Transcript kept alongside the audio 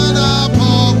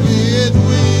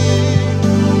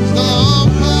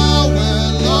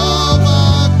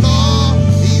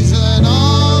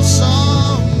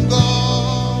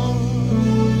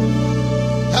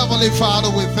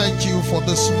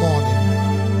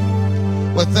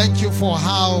We thank you for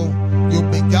how you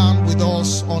began with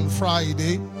us on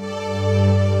Friday.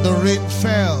 The rain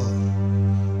fell,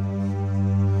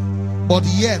 but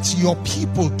yet your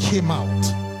people came out,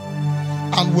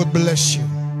 and we bless you.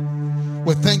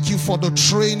 We thank you for the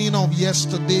training of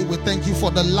yesterday. We thank you for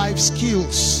the life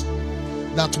skills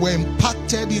that were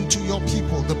impacted into your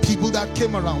people, the people that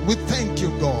came around. We thank you,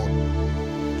 God.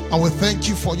 And we thank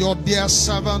you for your dear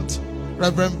servant,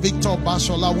 Reverend Victor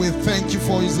Bashola. We thank you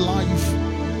for his life.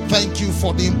 Thank you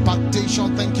for the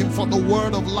impactation. Thank you for the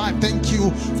word of life. Thank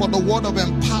you for the word of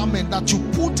empowerment that you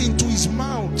put into his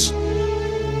mouth.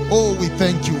 Oh, we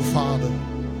thank you, Father.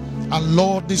 And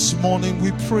Lord, this morning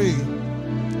we pray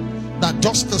that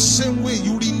just the same way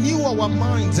you renew our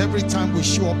minds every time we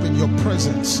show up in your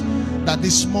presence, that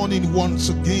this morning once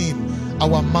again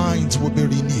our minds will be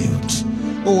renewed.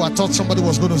 Oh, I thought somebody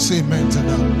was going to say amen to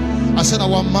that. I said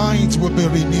our minds will be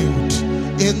renewed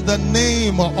in the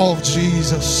name of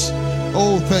Jesus.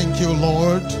 Oh, thank you,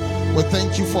 Lord. We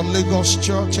thank you for Lagos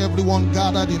Church, everyone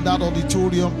gathered in that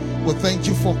auditorium. We thank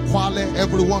you for Kwale,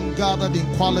 everyone gathered in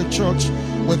Kwale Church.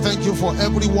 We thank you for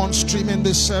everyone streaming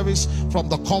this service from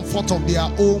the comfort of their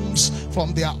homes,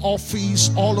 from their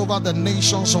office, all over the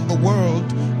nations of the world.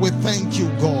 We thank you,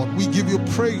 God. We give you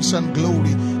praise and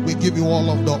glory. We give you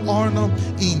all of the honor.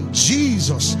 In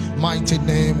Jesus' mighty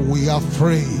name we are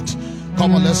prayed.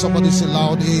 Come on, let somebody say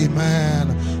loud,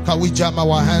 amen. Can we jam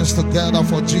our hands together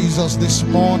for Jesus this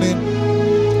morning?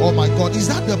 Oh my God, is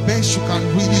that the best you can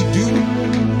really do?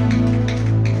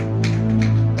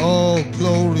 Oh,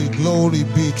 glory, glory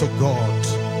be to God.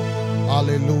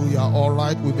 Hallelujah. All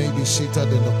right, we may be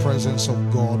seated in the presence of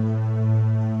God.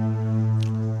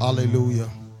 Hallelujah.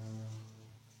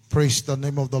 Praise the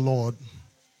name of the Lord.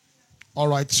 All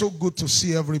right, so good to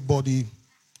see everybody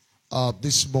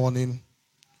this morning.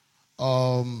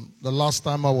 The last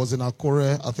time I was in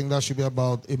Akure, I think that should be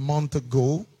about a month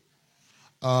ago.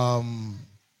 I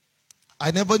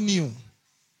never knew.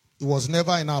 It was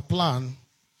never in our plan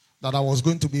that I was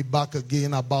going to be back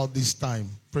again about this time.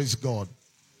 Praise God.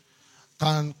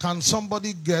 Can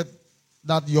somebody get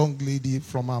that young lady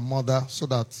from her mother so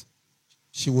that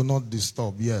she will not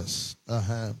disturb? Yes.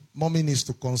 Mommy needs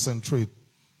to concentrate.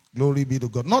 Glory be to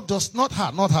God. Not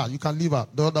her. You can leave her.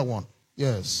 The other one.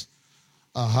 Yes.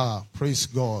 Praise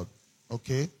God.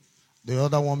 Okay. The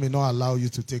other one may not allow you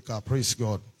to take her. Praise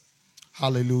God.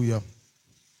 Hallelujah.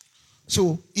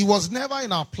 So it was never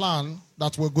in our plan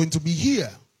that we're going to be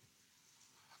here.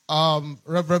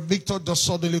 Reverend Victor just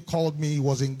suddenly called me. He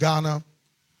was in Ghana.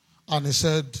 And he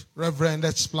said, Reverend,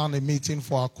 let's plan a meeting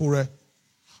for Akure.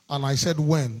 And I said,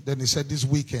 when? Then he said, this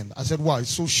weekend. I said, why?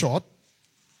 It's so short.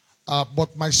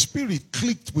 But my spirit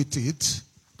clicked with it.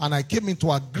 And I came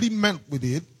into agreement with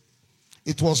it.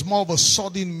 It was more of a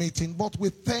sudden meeting. But we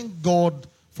thank God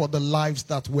for the lives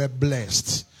that were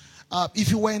blessed.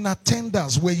 If you were in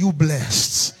attendance, were you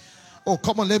blessed? Oh,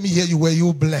 come on, let me hear you. Were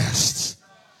you blessed?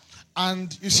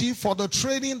 And you see, for the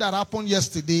training that happened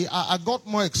yesterday, I got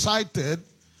more excited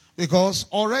because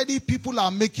already people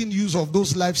are making use of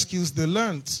those life skills they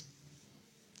learned.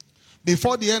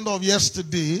 Before the end of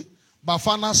yesterday,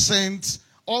 Bafana sent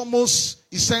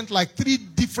like 3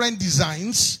 different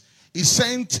designs. He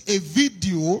sent a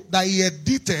video that he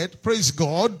edited, praise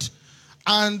God.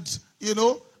 And,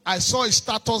 I saw his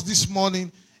status this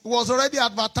morning. He was already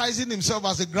advertising himself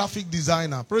as a graphic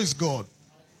designer, praise God.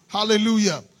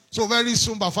 Hallelujah. So very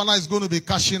soon, Bafana is going to be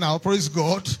cashing out. Praise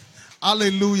God.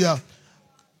 Hallelujah.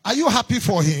 Are you happy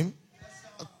for him?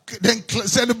 Then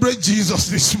celebrate Jesus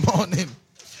this morning.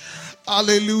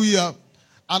 Hallelujah.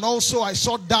 And also, I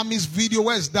saw Dami's video.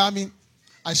 Where's Dami?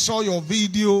 I saw your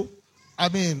video. I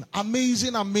mean,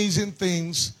 amazing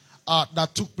things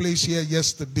that took place here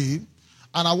yesterday.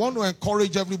 And I want to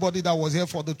encourage everybody that was here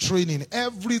for the training.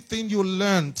 Everything you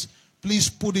learned, please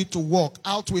put it to work.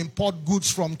 How to import goods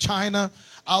from China.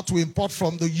 How to import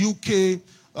from the UK,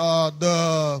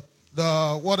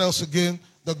 what else again?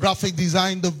 The graphic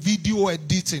design, the video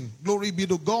editing. Glory be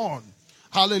to God.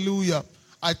 Hallelujah.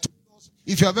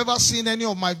 If you have ever seen any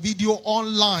of my video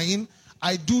online,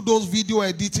 I do those video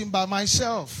editing by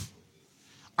myself.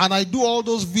 And I do all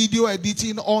those video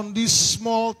editing on this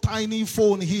small, tiny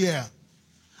phone here.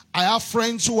 I have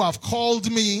friends who have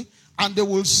called me and they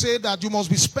will say that you must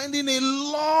be spending a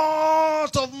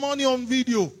lot of money on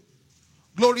video.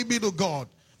 Glory be to God.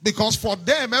 Because for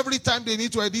them, every time they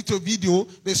need to edit a video,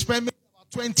 they spend about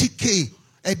 20K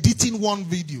editing one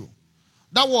video.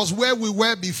 That was where we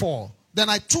were before. Then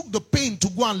I took the pain to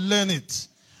go and learn it.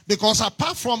 Because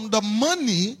apart from the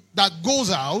money that goes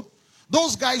out,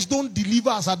 those guys don't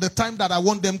deliver us at the time that I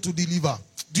want them to deliver.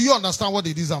 Do you understand what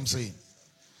it is I'm saying?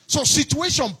 So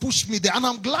situation pushed me there. And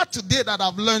I'm glad today that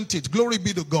I've learned it. Glory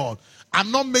be to God. I'm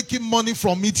not making money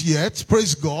from it yet.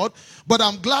 Praise God. But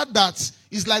I'm glad that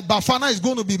it's like Bafana is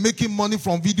going to be making money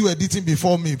from video editing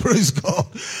before me. Praise God.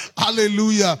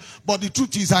 Hallelujah. But the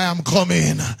truth is I am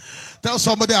coming. Tell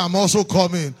somebody I'm also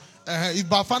coming. If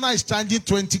Bafana is charging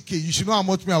 20K, you should know how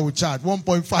much me I will charge.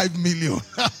 1.5 million.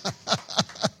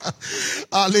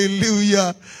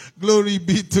 Hallelujah. Glory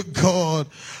be to God.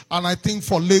 And I think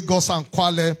for Lagos and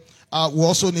Kwale, we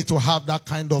also need to have that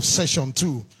kind of session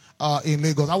too in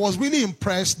Lagos. I was really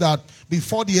impressed that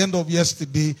before the end of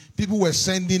yesterday, people were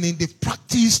sending in, they've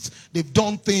practiced, they've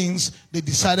done things, they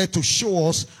decided to show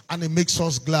us, and it makes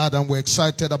us glad and we're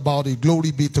excited about it.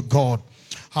 Glory be to God.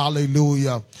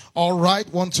 Hallelujah. All right.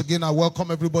 Once again, I welcome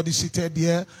everybody seated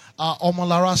here.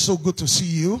 Omolara, so good to see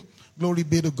you. Glory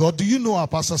be to God. Do you know her,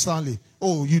 Pastor Stanley?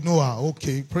 Oh, you know her.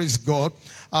 Okay. Praise God.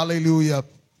 Hallelujah.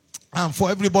 And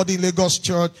for everybody in Lagos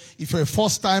Church, if you're a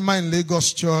first timer in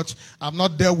Lagos Church, I'm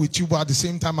not there with you, but at the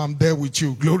same time, I'm there with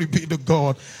you. Glory be to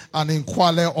God. And in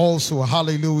Kwale also.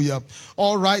 Hallelujah.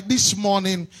 All right. This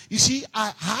morning, you see,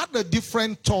 I had a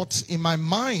different thought in my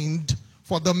mind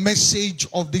for the message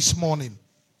of this morning.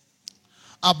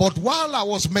 But while I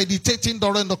was meditating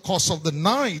during the course of the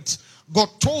night, God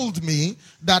told me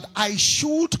that I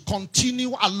should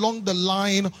continue along the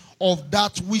line of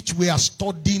that which we are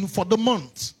studying for the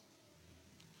month.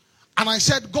 And I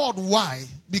said, God, why?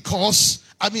 Because,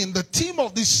 the theme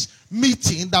of this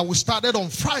meeting that we started on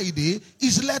Friday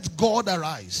is let God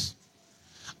arise.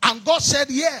 And God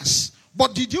said, yes.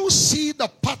 But did you see the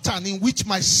pattern in which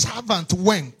my servant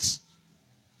went?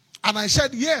 And I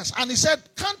said, yes. And he said,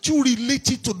 can't you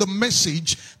relate it to the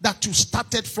message that you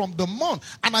started from the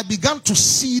month? And I began to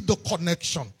see the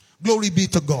connection. Glory be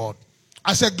to God.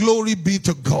 I said, glory be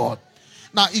to God.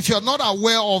 Now, if you're not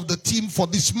aware of the theme for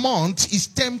this month, it's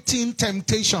tempting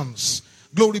temptations.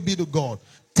 Glory be to God.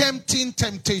 Tempting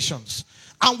temptations.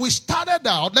 And we started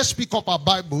out, let's pick up our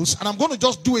Bibles, and I'm going to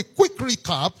just do a quick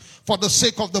recap for the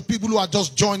sake of the people who are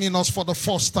just joining us for the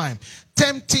first time.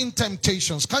 Tempting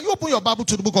temptations. Can you open your Bible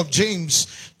to the book of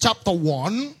James, chapter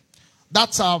 1?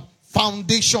 That's our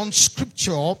foundation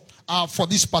scripture for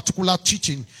this particular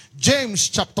teaching. James,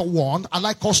 chapter 1. I'd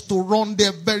like us to run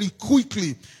there very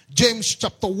quickly. James,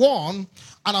 chapter 1,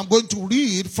 and I'm going to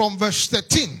read from verse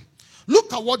 13.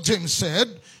 Look at what James said.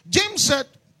 James said,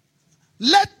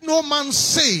 let no man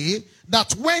say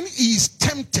that when he is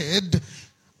tempted,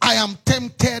 I am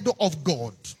tempted of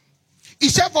God. He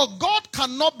said, for God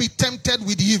cannot be tempted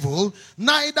with evil,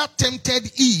 neither tempted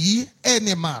he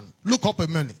any man. Look up a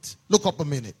minute. Look up a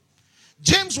minute.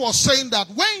 James was saying that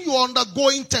when you're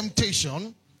undergoing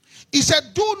temptation, he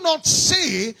said, do not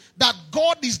say that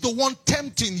God is the one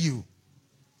tempting you.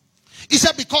 He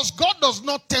said, because God does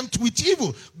not tempt with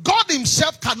evil. God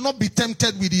himself cannot be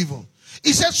tempted with evil.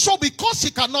 He said, so because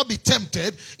he cannot be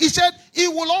tempted, he said, he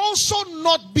will also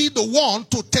not be the one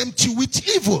to tempt you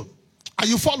with evil. Are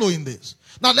you following this?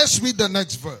 Now let's read the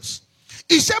next verse.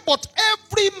 He said, but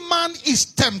every man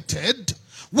is tempted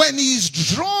when he is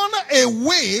drawn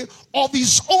away of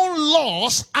his own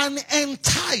lust and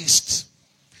enticed.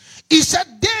 He said,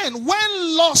 then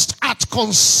when lust hath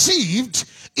conceived,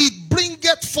 it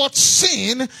bringeth forth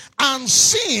sin, and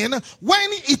sin, when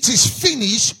it is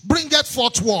finished, bringeth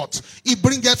forth what? It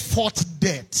bringeth forth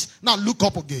death. Now look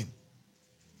up again.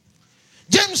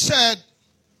 James said,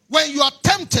 when you are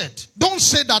tempted, don't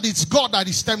say that it's God that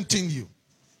is tempting you.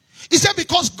 He said,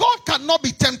 because God cannot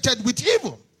be tempted with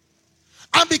evil.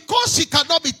 And because he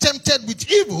cannot be tempted with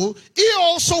evil, he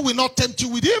also will not tempt you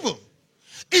with evil.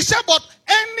 He said, but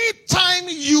anytime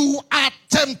you are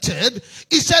tempted,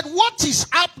 he said, what is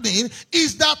happening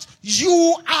is that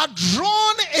you are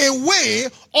drawn away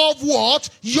of what?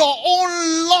 Your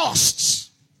own lusts.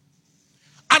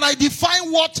 And I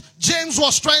define what James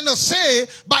was trying to say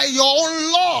by your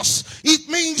own lust. It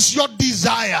means your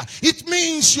desire. It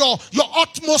means your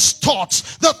utmost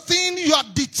thoughts. The thing you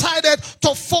have decided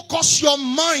to focus your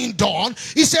mind on.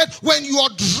 He said, when you are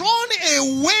drawn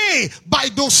away by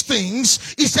those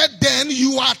things, he said, then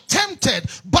you are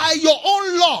tempted by your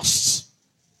own lusts.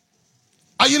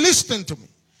 Are you listening to me?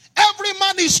 Every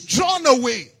man is drawn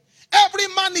away. Every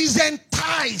man is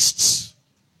enticed.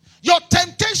 Your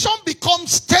temptation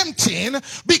becomes tempting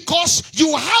because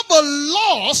you have a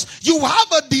lust, you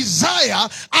have a desire,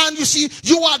 and you see,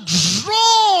 you are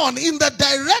drawn in the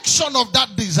direction of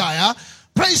that desire,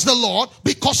 praise the Lord,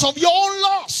 because of your own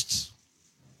lust.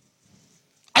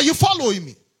 Are you following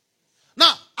me?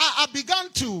 Now, I began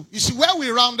to, you see, where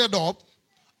we rounded up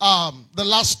the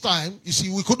last time, you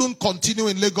see, we couldn't continue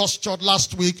in Lagos Church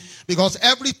last week because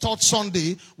every third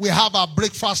Sunday we have our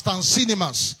breakfast and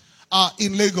cinemas.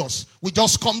 in Lagos. We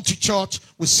just come to church,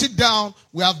 we sit down,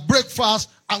 we have breakfast,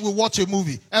 and we watch a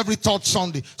movie every third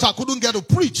Sunday. So I couldn't get to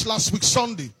preach last week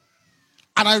Sunday.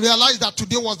 And I realized that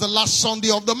today was the last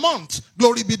Sunday of the month.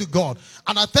 Glory be to God.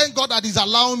 And I thank God that He's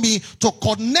allowing me to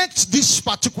connect this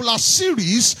particular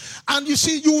series. And you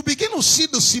see, you will begin to see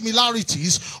the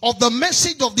similarities of the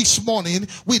message of this morning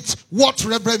with what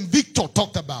Reverend Victor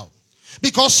talked about.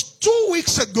 Because 2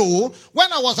 weeks ago,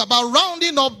 when I was about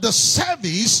rounding up the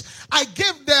service, I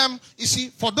gave them, you see,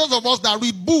 for those of us that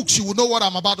read books, you will know what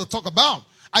I'm about to talk about.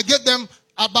 I gave them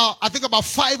about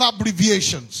 5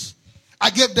 abbreviations. I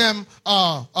gave them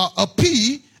a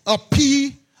P, a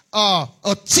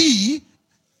T,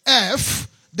 F,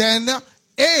 then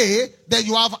A, then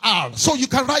you have R. So you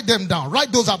can write them down.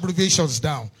 Write those abbreviations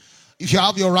down. If you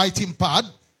have your writing pad,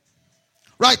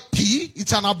 write P.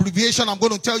 It's an abbreviation. I'm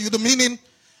going to tell you the meaning.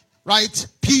 Write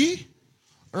P,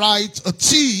 write a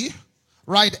T,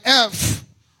 write F,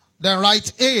 then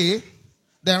write A,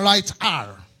 then write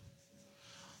R.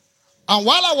 And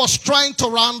while I was trying to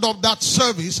round up that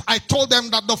service, I told them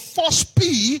that the first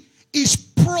P is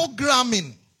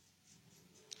programming.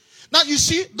 Now, you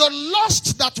see, the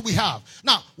lust that we have.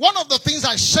 Now, one of the things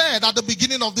I said at the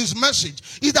beginning of this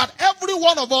message is that every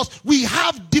one of us, we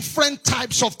have different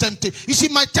types of temptation. You see,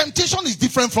 my temptation is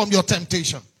different from your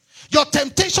temptation. Your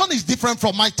temptation is different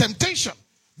from my temptation.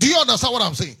 Do you understand what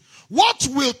I'm saying? What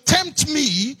will tempt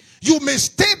me, you may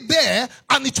stay there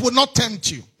and it will not tempt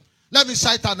you. Let me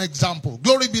cite an example.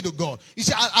 Glory be to God. You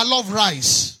see, I love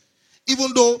rice.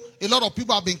 Even though a lot of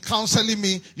people have been counseling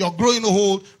me, you're growing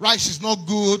old, rice is not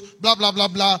good, blah, blah, blah,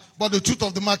 blah. But the truth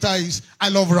of the matter is, I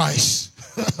love rice.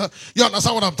 You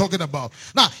understand what I'm talking about?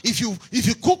 Now, if you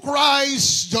cook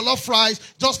rice, jollof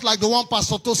rice, just like the one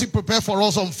Pastor Tosi prepared for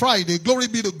us on Friday, glory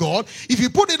be to God. If you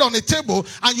put it on a table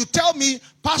and you tell me,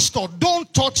 Pastor,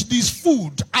 don't touch this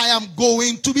food, I am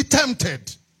going to be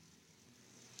tempted.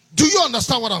 Do you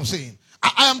understand what I'm saying?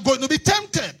 I am going to be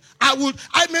tempted. I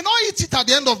may not eat it at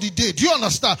the end of the day. Do you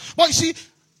understand? But you see,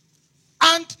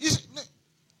 and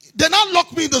they now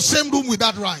lock me in the same room with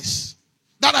that rice.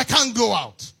 That I can't go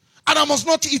out. And I must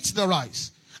not eat the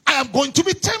rice. I am going to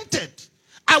be tempted.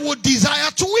 I will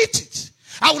desire to eat it.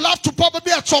 I will have to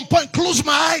probably at some point close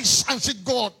my eyes and say,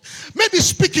 God, maybe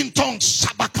speak in tongues.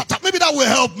 Maybe that will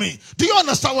help me. Do you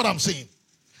understand what I'm saying?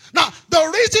 Now, the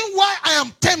reason why I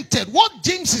am tempted, what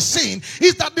James is saying,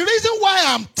 is that the reason why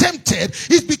I am tempted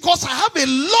is because I have a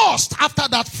lust after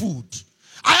that food.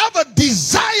 I have a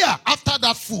desire after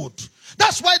that food.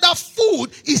 That's why that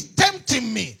food is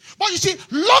tempting me. But you see,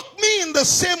 lock me in the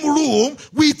same room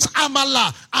with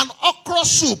amala and okra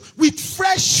soup with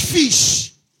fresh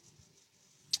fish.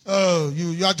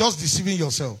 You are just deceiving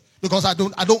yourself. Because I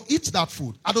don't eat that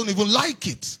food. I don't even like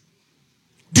it.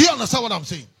 Do you understand what I'm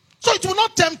saying? So it will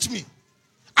not tempt me.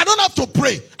 I don't have to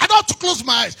pray. I don't have to close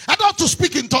my eyes. I don't have to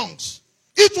speak in tongues.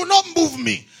 It will not move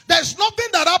me. There's nothing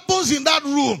that happens in that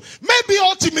room. Maybe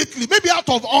ultimately, maybe out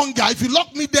of hunger, if you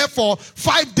lock me there for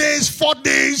 5 days, 4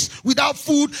 days without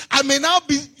food, I may now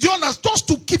be, do you understand, just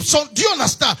to keep some, do you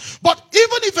understand? But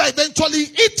even if I eventually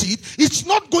eat it, it's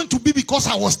not going to be because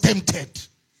I was tempted.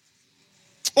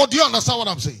 Or do you understand what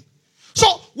I'm saying? So,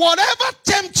 whatever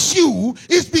tempts you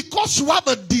is because you have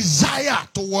a desire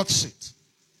towards it.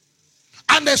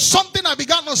 And there's something I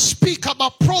began to speak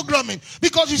about programming.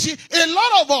 Because you see, a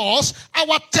lot of us,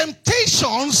 our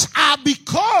temptations are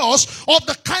because of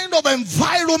the kind of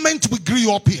environment we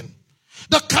grew up in.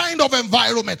 The kind of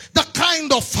environment, the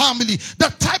kind of family,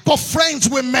 the type of friends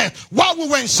we met while we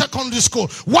were in secondary school,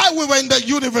 while we were in the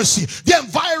university, the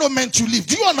environment you live.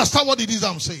 Do you understand what it is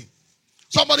I'm saying?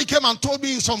 Somebody came and told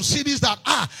me in some cities that,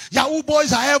 Yahoo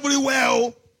boys are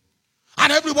everywhere.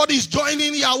 And everybody is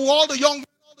joining Yahoo. All the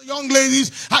young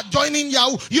ladies are joining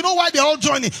Yahoo. You know why they're all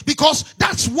joining? Because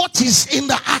that's what is in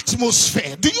the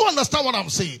atmosphere. Do you understand what I'm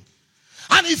saying?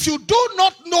 And if you do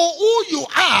not know who you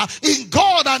are in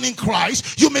God and in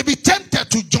Christ, you may be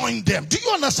tempted to join them. Do you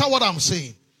understand what I'm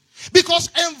saying? Because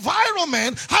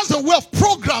environment has a way of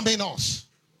programming us.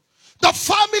 The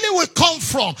family we come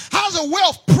from has a way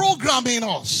of programming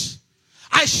us.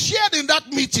 I shared in that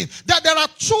meeting that there are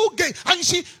 2 gates. And you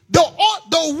see, the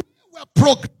way we're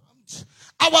programmed,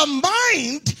 our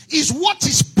mind is what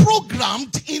is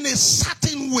programmed in a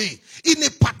certain way, in a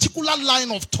particular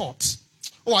line of thought.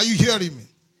 Oh, are you hearing me?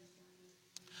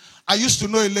 I used to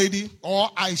know a lady, or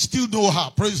I still know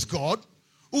her, praise God,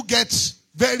 who gets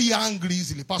very angry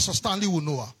easily. Pastor Stanley will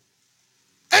know her.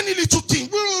 Any little thing,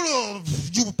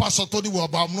 you Pastor Tony will,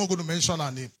 but I'm not going to mention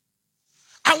her name.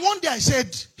 And one day I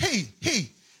said,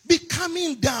 hey, be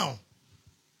calming down.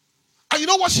 And you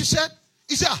know what she said?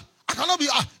 He said, I cannot be,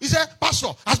 he said, Pastor,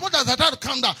 as much as I try to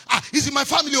calm down, it's in my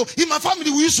family. In my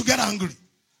family, we used to get angry.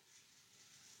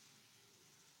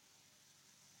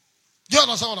 Do you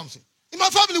understand what I'm saying? In my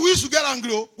family, we used to get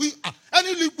angry. We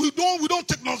don't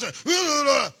take nonsense.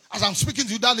 As I'm speaking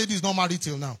to you, that lady is not married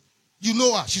till now. You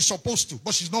know her. She's supposed to,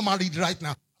 but she's not married right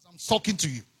now. As I'm talking to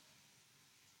you.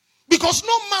 Because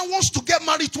no man wants to get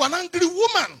married to an angry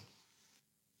woman.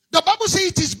 The Bible says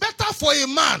it is better for a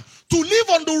man to live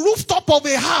on the rooftop of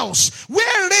a house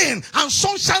where rain and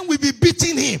sunshine will be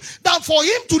beating him than for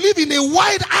him to live in a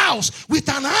wide house with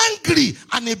an angry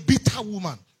and a bitter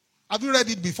woman. Have you read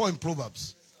it before in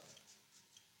Proverbs?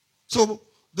 So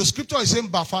the scripture is saying,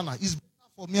 Bafana, it's better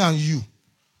for me and you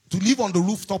to live on the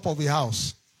rooftop of a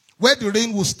house where the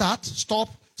rain will stop,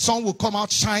 sun will come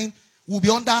out, shine, we'll be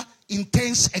under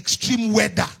intense, extreme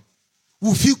weather.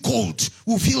 We'll feel cold,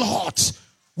 we'll feel hot,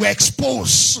 we're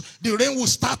exposed. The rain will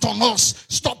start on us,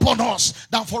 stop on us,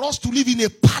 than for us to live in a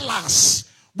palace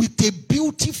with a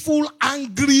beautiful,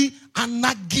 angry, and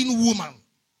nagging woman.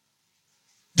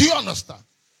 Do you understand?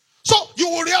 So you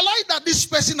will realize that this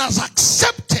person has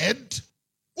accepted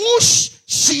who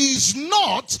she is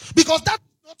not, because that's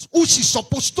not who she's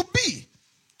supposed to be.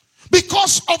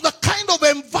 Because of the kind of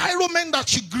environment that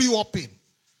she grew up in.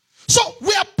 So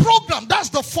we are programmed, that's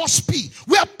the first P.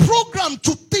 We are programmed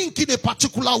to think in a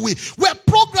particular way. We are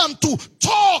programmed to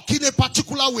talk in a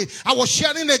particular way. I was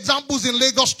sharing examples in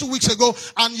Lagos 2 weeks ago,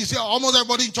 and you see almost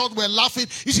everybody in church were laughing.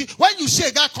 You see, when you see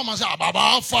a guy come and say,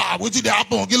 what did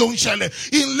happen?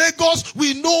 In Lagos,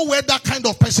 we know where that kind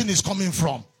of person is coming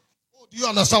from. Oh, do you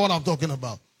understand what I'm talking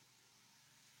about?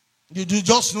 You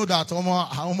just know that. Do you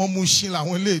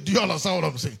understand what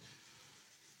I'm saying?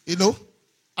 You know?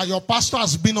 And your pastor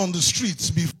has been on the streets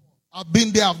before. I've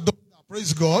been there, I've done that.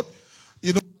 Praise God.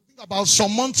 You know, I think about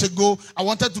some months ago, I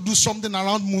wanted to do something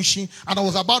around Mushin, and I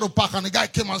was about to park, and the guy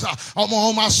came and said, and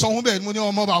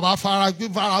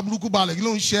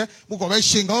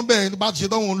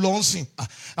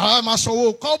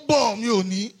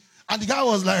the guy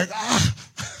was like,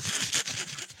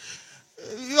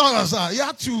 you understand? You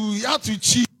had to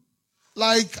cheat.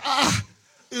 Like,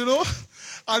 you know.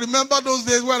 I remember those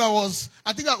days when I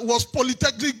think it was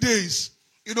Polytechnic days.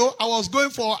 You know, I was going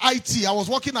for IT. I was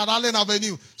working at Allen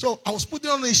Avenue. So I was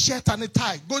putting on a shirt and a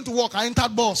tie, going to work. I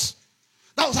entered bus.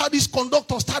 That was how this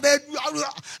conductor started.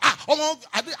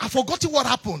 I forgot what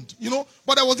happened, you know.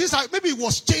 But there was this, maybe it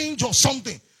was change or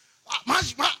something.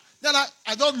 Then I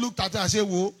just looked at it and said,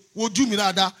 "Wo do me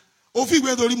like that? If you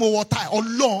went to remove water or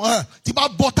long, tiba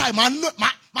butter, man, no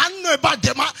about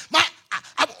them,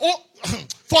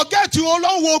 forget you all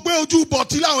long walk where you but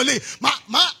the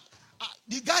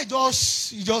guy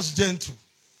just gentle."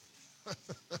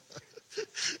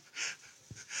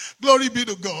 Glory be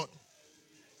to God.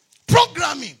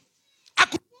 Programming. I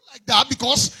could do like that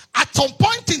because at some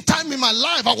point in time in my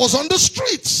life I was on the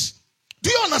streets. Do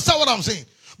you understand what I'm saying?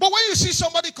 But when you see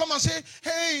somebody come and say,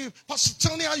 "Hey, Pastor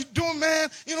Tony, how you doing, man?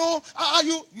 You know, are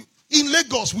you?" In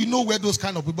Lagos, we know where those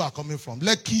kind of people are coming from.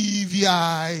 Lekki,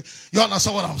 VI. You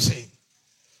understand what I'm saying?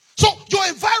 So your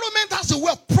environment has a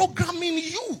way of programming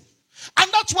you.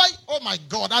 And that's why, oh my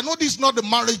God, I know this is not the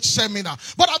marriage seminar,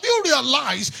 but have you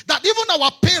realized that even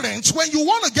our parents, when you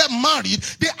want to get married,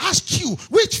 they ask you,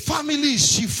 which family is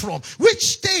she from? Which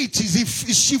state is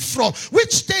she from?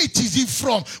 Which state is he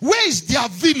from? Where is their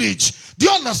village? Do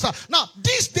you understand? Now,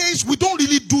 these days, we don't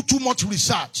really do too much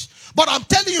research. But I'm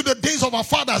telling you, the days of our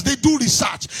fathers, they do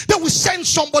research. They will send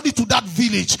somebody to that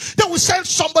village. They will send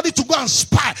somebody to go and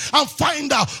spy and find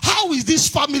out, how is this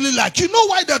family like? You know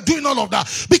why they're doing all of that?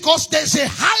 Because there's a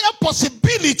higher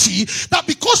possibility that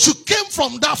because you came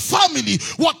from that family,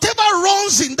 whatever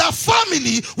runs in that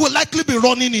family will likely be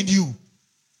running in you.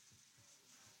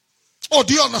 Oh,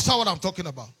 do you understand what I'm talking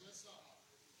about? Yes,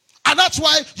 and that's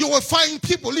why you will find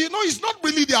people, you know, it's not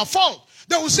really their fault.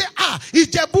 They will say,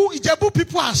 Ijebu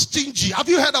people are stingy. Have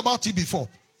you heard about it before?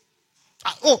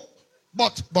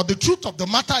 But the truth of the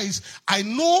matter is, I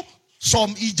know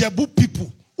some Ijebu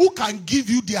people who can give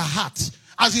you their heart.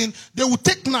 As in, they will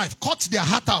take knife, cut their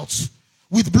heart out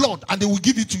with blood, and they will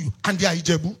give it to you. And they are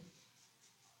Ijebu.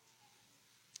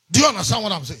 Do you understand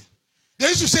what I'm saying? They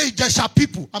used to say Ijesha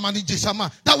people, I'm an Ijesha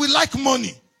man, that we like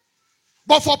money.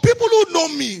 But for people who know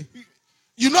me,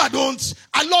 you know I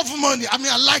love money. I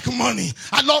mean, I like money.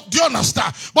 Do you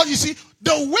understand? But you see,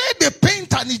 the way they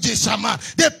paint an Ijesha man,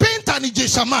 they paint an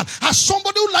Ijesha man as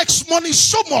somebody who likes money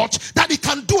so much that he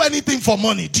can do anything for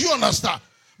money. Do you understand?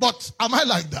 But am I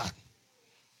like that?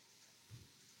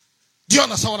 Do you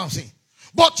understand what I'm saying?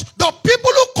 But the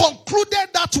people who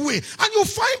concluded that way, and you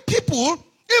find people,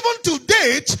 even to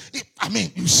date, I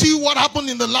mean, you see what happened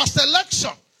in the last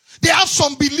election. They have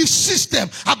some belief system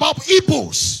about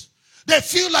Igbos. They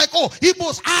feel like, oh,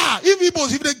 Igbos,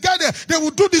 if they get there, they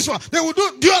will do this one. They will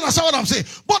do you understand what I'm saying?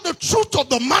 But the truth of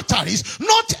the matter is,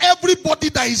 not everybody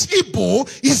that is Igbo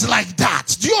is like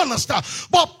that. Do you understand?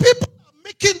 But people are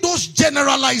making those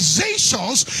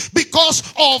generalizations because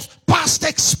of past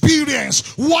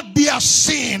experience, what they are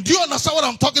seeing. Do you understand what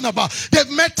I'm talking about?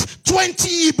 They've met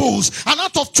 20 Igbos, and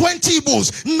out of 20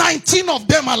 Igbos, 19 of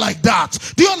them are like that.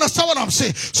 Do you understand what I'm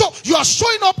saying? So you are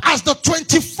showing up as the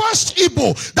 21st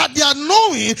Igbo that they are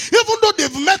knowing, even though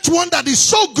they've met one that is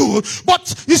so good.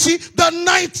 But you see, the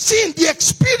 19, the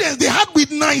experience they had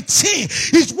with 19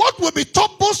 is what will be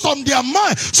topmost on their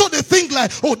mind. So they think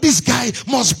like, oh, this guy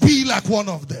must be like one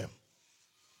of them.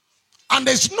 And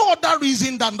there's no other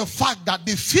reason than the fact that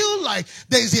they feel like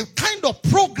there is a kind of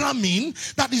programming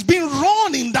that is being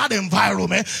run in that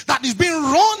environment, that is being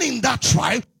run in that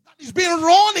tribe, that is being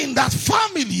run in that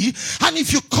family. And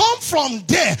if you come from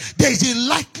there, there is a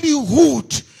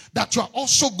likelihood that you are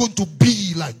also going to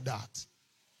be like that.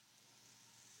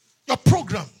 You're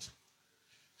programmed.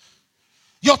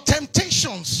 Your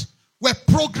temptations were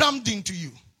programmed into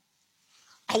you.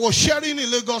 I was sharing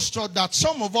in Lagos Church that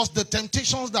some of us, the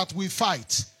temptations that we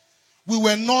fight, we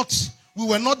were not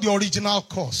the original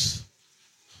cause.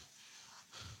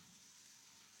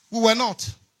 We were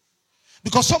not.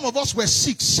 Because some of us were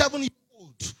 6, 7 years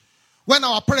old when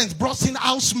our parents brought in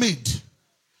housemaid.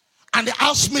 And the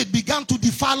housemaid began to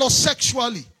defile us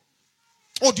sexually.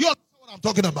 Oh, do you understand what I'm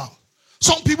talking about?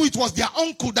 Some people, it was their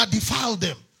uncle that defiled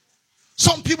them.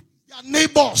 Some people, their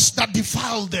neighbors that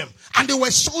defiled them. And they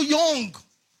were so young.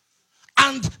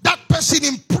 And that person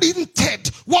imprinted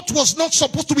what was not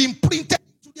supposed to be imprinted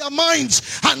into their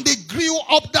minds. And they grew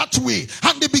up that way.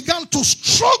 And they began to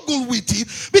struggle with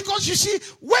it. Because you see,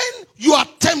 when you are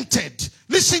tempted,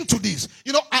 listen to this.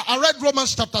 You know, I read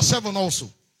Romans chapter 7 also.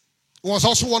 It was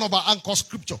also one of our anchor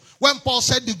scripture. When Paul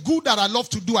said, the good that I love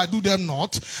to do, I do them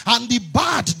not. And the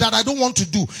bad that I don't want to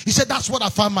do, he said, that's what I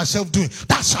find myself doing.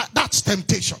 That's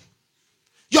temptation.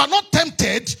 You are not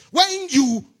tempted when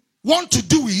you want to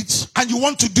do it and you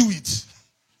want to do it.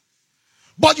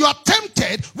 But you are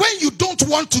tempted when you don't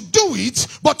want to do it,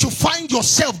 but you find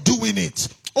yourself doing it.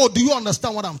 Oh, do you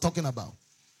understand what I'm talking about?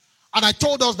 And I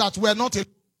told us that we're not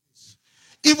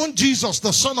even Jesus,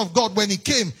 the Son of God, when he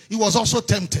came, he was also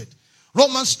tempted.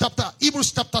 Hebrews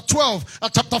chapter 12,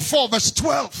 chapter 4, verse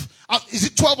 12. Is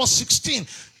it 12 or 16?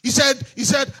 He said,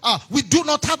 we do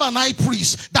not have an high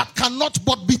priest that cannot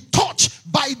but be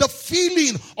touched by the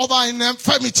feeling of our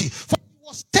infirmity. For he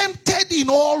was tempted in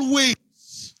all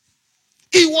ways.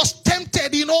 He was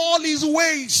tempted in all his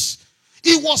ways.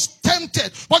 He was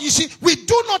tempted. But you see, we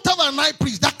do not have an high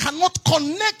priest that cannot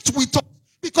connect with us,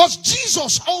 because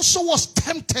Jesus also was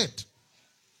tempted.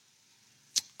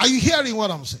 Are you hearing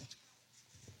what I'm saying?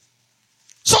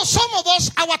 So some of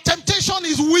us, our temptation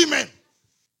is women.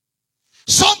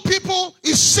 Some people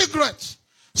it's cigarettes.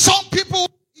 Some people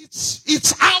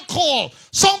it's alcohol.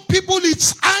 Some people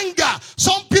it's anger.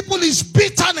 Some people it's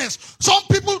bitterness. Some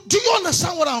people, do you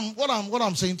understand what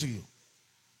I'm saying to you?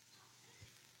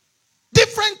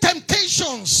 Different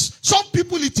temptations. Some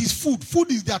people it is food.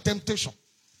 Food is their temptation.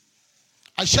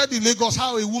 I shared in Lagos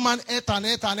how a woman ate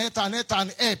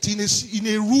in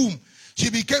a room. She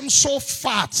became so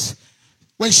fat.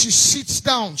 When she sits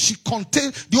down,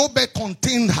 the whole bed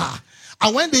contained her.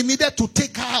 And when they needed to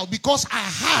take her out, because her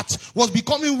heart was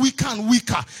becoming weaker and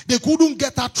weaker, they couldn't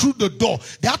get her through the door.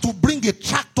 They had to bring a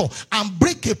tractor and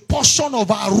break a portion of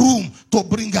her room to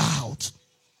bring her out.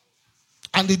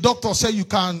 And the doctor said,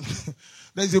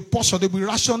 there's a portion, they'll be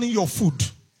rationing your food.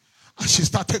 And she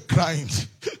started crying.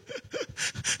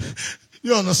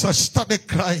 You understand? She started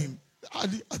crying.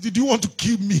 Did you want to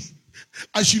kill me?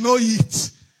 I should not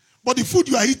eat. But the food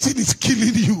you are eating is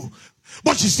killing you.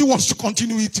 But she still wants to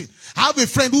continue eating. I have a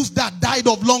friend whose dad died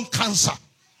of lung cancer.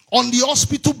 On the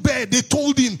hospital bed, they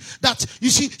told him that,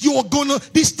 you see,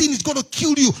 this thing is going to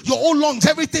kill you. Your whole lungs,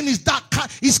 everything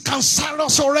is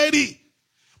cancerous already.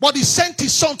 But he sent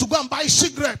his son to go and buy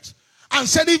cigarettes. And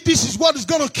said, if this is what is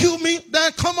going to kill me,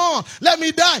 then come on, let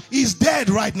me die. He's dead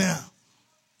right now.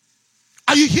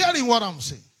 Are you hearing what I'm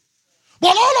saying?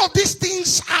 But all of these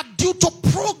things are due to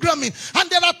programming. And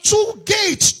there are 2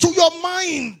 gates to your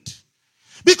mind.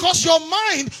 Because your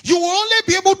mind, you will only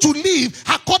be able to live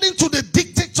according to the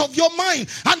dictates of your mind.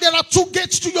 And there are 2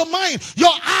 gates to your mind.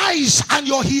 Your eyes and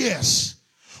your ears.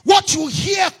 What you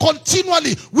hear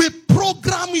continually will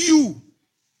program you.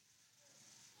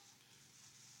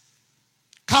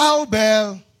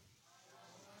 Cowbell.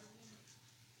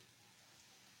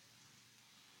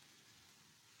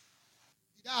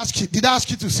 Did I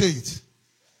ask you to say it?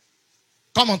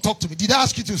 Come on, talk to me. Did I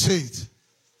ask you to say it?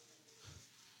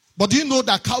 But do you know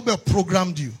that cowbell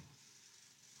programmed you?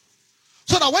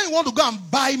 So that when you want to go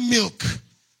and buy milk,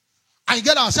 and you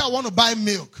get out and say, I want to buy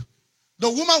milk, the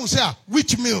woman will say,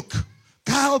 which milk?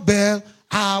 Cowbell.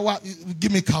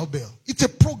 Give me cowbell. It's a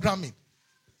programming.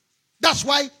 That's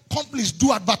why companies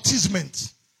do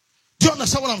advertisements. Do you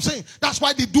understand what I'm saying? That's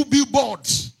why they do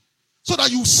billboards. So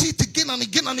that you see it again and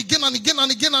again and again and again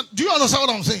and again. Do you understand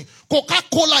what I'm saying?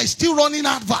 Coca-Cola is still running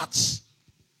adverts.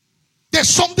 There's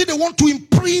something they want to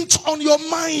imprint on your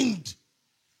mind.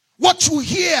 What you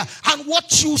hear and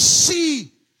what you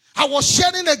see. I was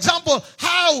sharing an example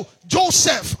how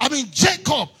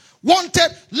Jacob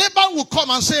wanted, Laban will come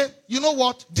and say, you know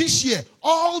what, this year,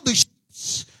 all the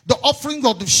sheep, the offering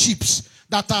of the sheep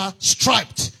that are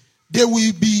striped, they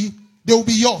will be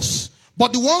yours.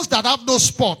 But the ones that have no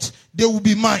spot, they will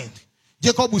be mine.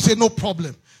 Jacob will say, no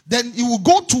problem. Then he will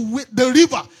go to the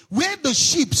river where the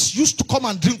sheep used to come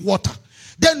and drink water.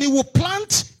 Then he will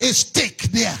plant a stake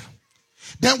there.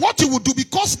 Then what he will do,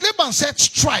 because Laban said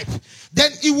stripe,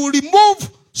 then he will remove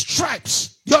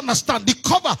stripes. You understand? The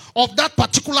cover of that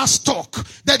particular stalk.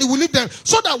 Then he will leave them.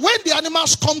 So that when the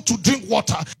animals come to drink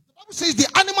water, says the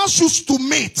animals used to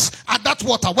mate at that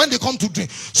water when they come to drink.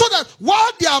 So that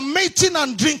while they are mating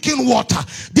and drinking water,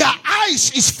 their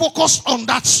eyes is focused on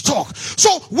that stalk.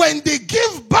 So when they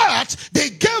give birth, they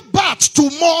gave birth to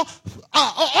more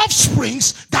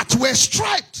offsprings that were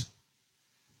striped.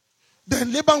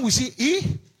 Then Laban will say,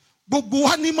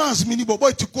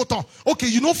 okay,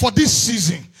 you know, for this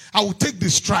season, I will take the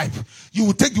stripe. You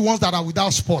will take the ones that are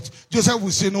without spot. Joseph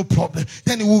will say, no problem.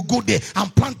 Then he will go there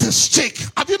and plant a stake.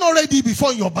 Have you not read it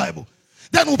before in your Bible?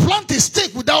 Then we'll plant a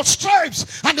stake without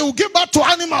stripes. And they will give birth to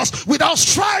animals without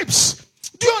stripes.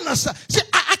 Do you understand? See,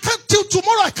 I can't till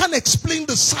tomorrow, I can't explain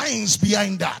the science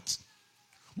behind that.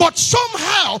 But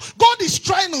somehow, God is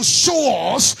trying to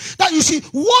show us that, you see,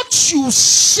 what you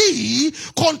see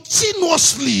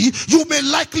continuously, you may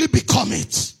likely become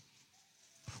it.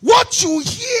 What you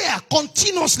hear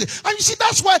continuously. And you see,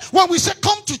 that's why when we say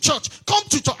come to church.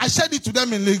 I said it to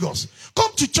them in Lagos.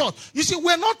 Come to church. You see,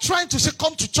 we're not trying to say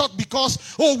come to church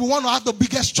because, we want to have the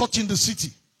biggest church in the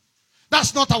city.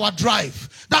 That's not our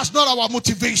drive. That's not our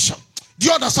motivation. Do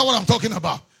you understand what I'm talking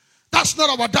about? That's not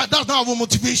our drive. That's not our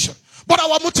motivation. But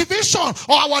our motivation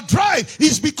or our drive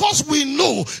is because we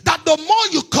know that the more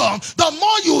you come, the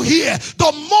more you hear,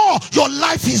 the more your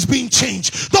life is being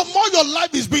changed. The more your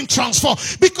life is being transformed.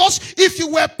 Because if you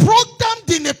were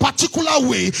programmed in a particular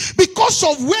way, because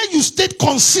of where you stayed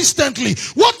consistently,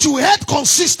 what you heard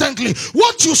consistently,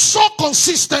 what you saw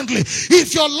consistently,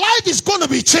 if your life is going to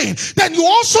be changed, then you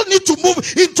also need to move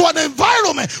into an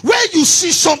environment where you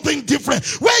see something different,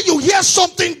 where you hear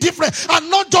something different, and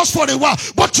not just for a while,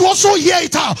 but you also hear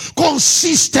it out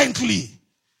consistently.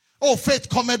 Oh, faith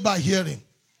cometh by hearing,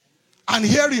 and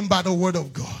hearing by the word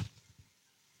of God.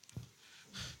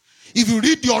 If you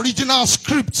read the original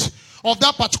script of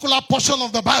that particular portion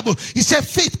of the Bible, it said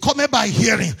faith cometh by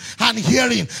hearing, and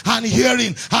hearing, and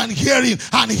hearing, and hearing,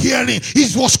 and hearing.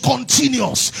 It was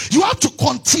continuous. You have to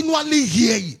continually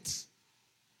hear it.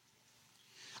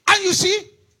 And you see,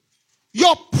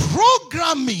 your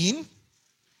programming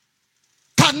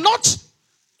cannot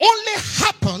only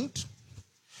happen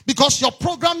because your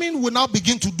programming will now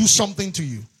begin to do something to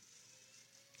you.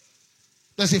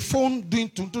 There's a phone doing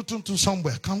to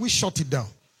somewhere. Can we shut it down?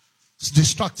 It's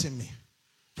distracting me.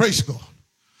 Praise God.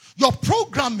 Your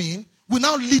programming will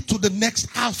now lead to the next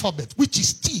alphabet, which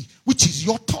is T, which is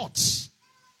your thoughts.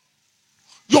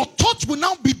 Your thoughts will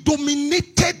now be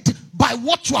dominated by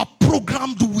what you are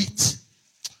programmed with.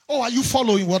 Oh, are you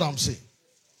following what I'm saying?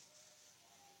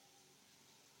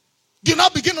 You now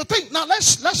begin to think. Now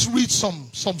let's read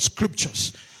some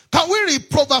scriptures. Can we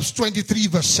read Proverbs 23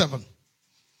 verse 7?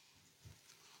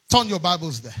 Turn your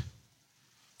Bibles there.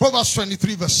 Proverbs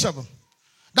 23 verse 7.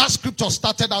 That scripture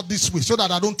started out this way so that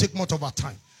I don't take much of our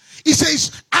time. It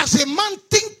says, as a man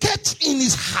thinketh in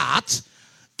his heart,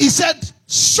 he said,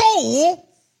 so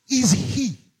is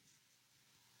he.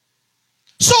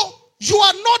 So you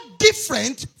are not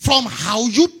different from how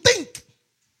you think.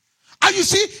 And you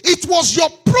see, it was your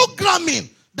programming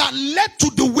that led to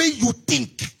the way you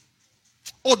think.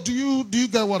 Or do you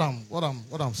get what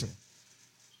I'm saying?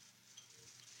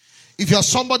 If you are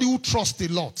somebody who trusts a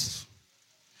lot,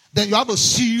 then you have a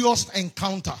serious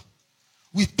encounter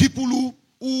with people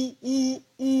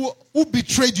who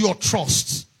betrayed your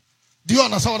trust. Do you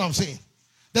understand what I'm saying?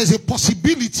 There's a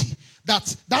possibility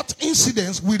that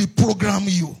incident will reprogram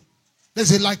you.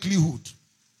 There's a likelihood.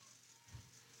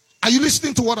 Are you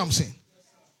listening to what I'm saying?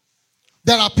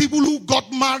 There are people who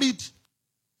got married.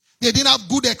 They didn't have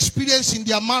good experience in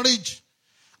their marriage.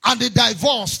 And they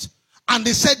divorced. And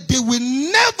they said they will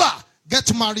never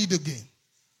get married again.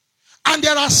 And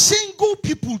there are single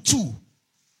people too.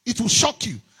 It will shock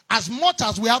you. As much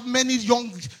as we have many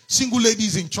young single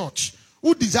ladies in church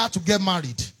who desire to get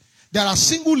married, there are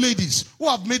single ladies who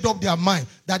have made up their mind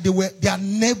that they are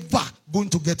never going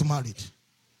to get married.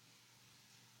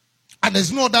 And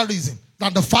there's no other reason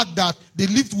than the fact that they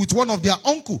lived with one of their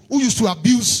uncle who used to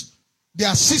abuse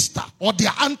their sister or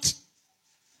their aunt.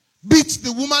 Beat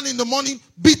the woman in the morning,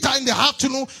 beat her in the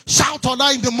afternoon, shout on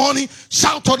her in the morning,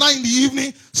 shout on her in the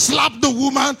evening, slap the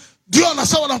woman. Do you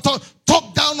understand what I'm talking?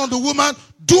 Talk down on the woman,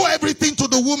 do everything to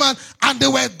the woman, and they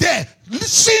were there,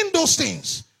 seeing those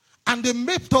things. And they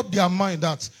made up their mind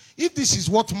that if this is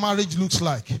what marriage looks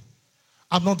like,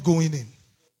 I'm not going in.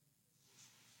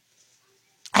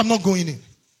 I'm not going in.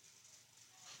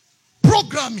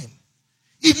 Programming,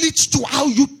 it leads to how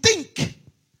you think.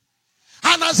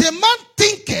 And as a man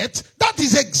thinketh, that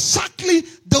is exactly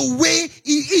the way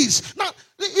he is. Now,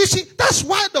 you see, that's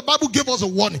why the Bible gave us a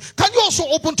warning. Can you also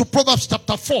open to Proverbs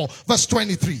chapter 4, verse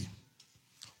 23?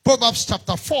 Proverbs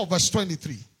chapter 4, verse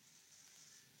 23.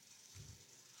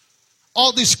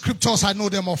 All these scriptures, I know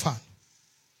them offhand.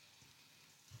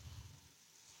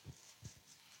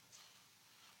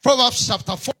 Proverbs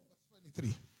chapter 4, verse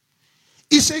 23.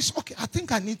 He says, okay, I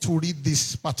think I need to read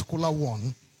this particular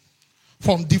one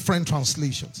from different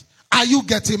translations. Are you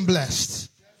getting blessed?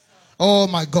 Oh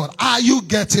my God. Are you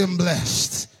getting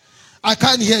blessed? I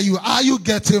can't hear you. Are you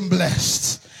getting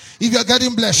blessed? If you're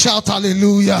getting blessed, shout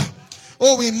hallelujah.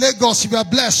 Oh, in Lagos, if you're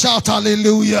blessed, shout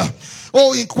hallelujah.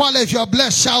 Oh, in Kuala, if you're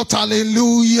blessed, shout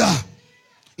hallelujah.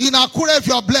 In Akure, if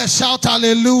you're blessed, shout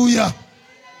hallelujah.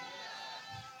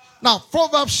 Now,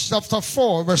 Proverbs chapter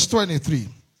 4, verse 23.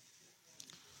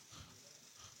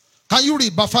 Can you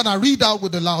read? Bafana, read out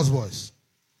with the loud voice.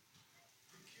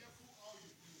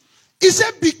 He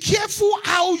said, be careful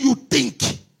how you think.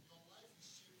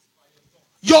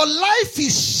 Your life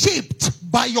is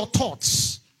shaped by your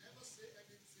thoughts.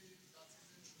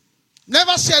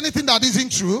 Never say anything that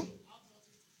isn't true.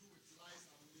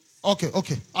 Okay.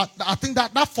 I think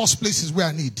that first place is where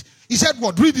I need. He said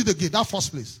what? Read it again, that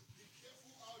first place.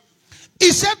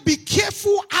 He said, be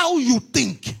careful how you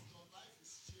think.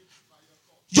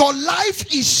 Your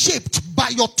life is shaped by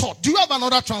your thought. Do you have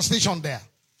another translation there?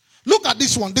 Look at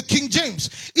this one, the King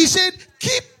James. He said,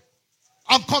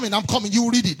 I'm coming. You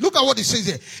read it. Look at what it says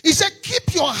here. He said,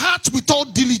 keep your heart with all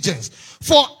diligence,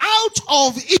 for out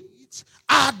of it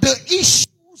are the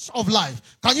issues of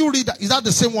life. Can you read that? Is that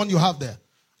the same one you have there?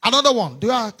 Another one.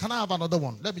 Can I have another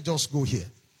one? Let me just go here.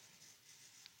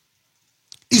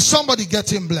 Is somebody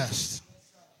getting blessed?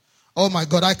 Oh my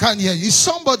God, I can't hear you. Is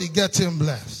somebody getting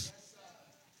blessed?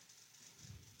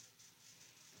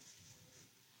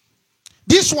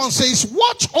 This one says,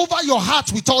 watch over your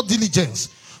heart with all diligence,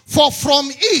 for from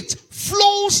it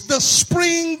flows the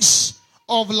springs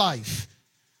of life.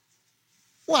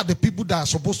 Who are the people that are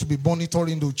supposed to be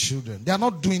monitoring those children? They are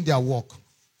not doing their work.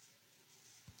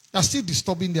 They are still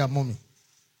disturbing their mommy.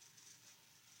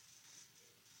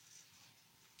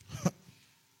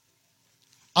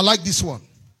 I like this one.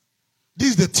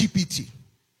 This is the TPT.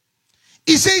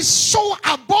 It says, so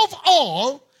above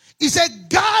all, he said,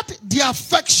 guard the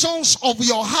affections of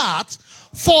your heart,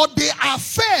 for they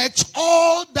affect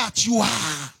all that you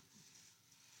are.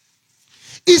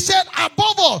 He said,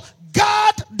 above all,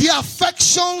 guard the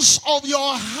affections of your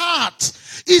heart.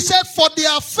 He said, for they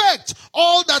affect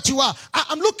all that you are.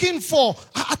 I'm looking for,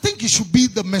 I think it should be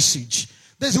the Message.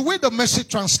 There's a way the Message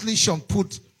translation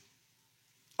put.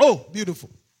 Oh,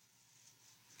 beautiful.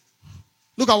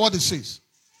 Look at what it says.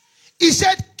 He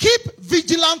said, keep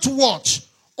vigilant watch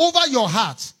over your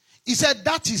heart. He said,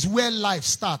 that is where life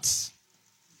starts.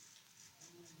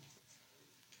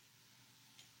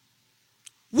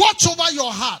 Watch over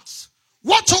your heart.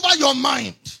 Watch over your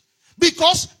mind.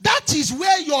 Because that is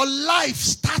where your life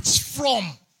starts from.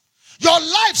 Your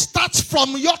life starts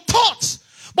from your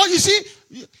thoughts. But you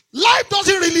see, life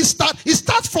doesn't really start. It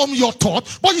starts from your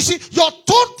thought. But you see, your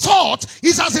thought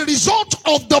is as a result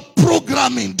of the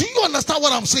programming. Do you understand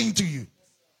what I'm saying to you?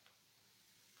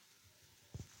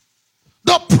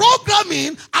 The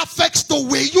programming affects the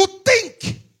way you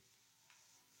think.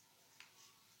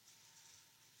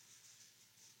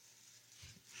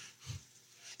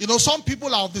 You know, some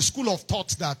people are of the school of thought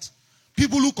that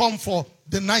people who come for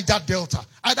the Niger Delta,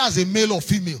 either as a male or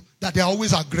female, that they are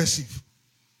always aggressive.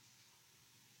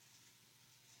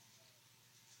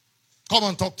 Come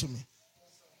and talk to me.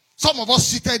 Some of us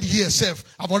seated here,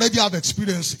 have already have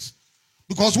experiences.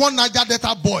 Because one Niger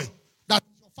Delta boy, that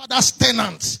your father's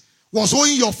tenant, was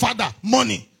owing your father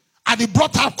money. And he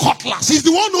brought out cutlass. He's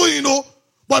the one who,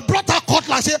 but brought out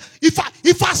cutlass. Say,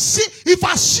 if I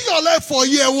see your life for a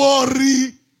year,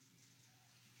 worry.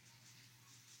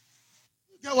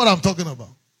 You get what I'm talking about?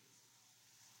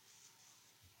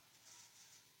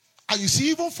 And you see,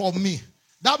 even for me,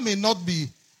 that may not be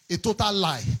a total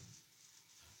lie.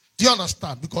 Do you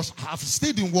understand? Because I've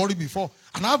stayed in Warri before.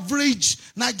 An average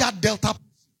Niger Delta,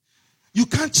 you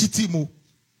can't cheat him.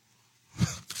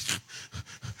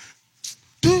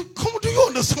 Do you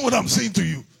understand what I'm saying to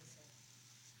you?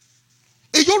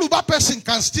 A Yoruba person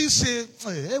can still say,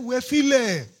 hey, we feel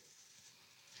it.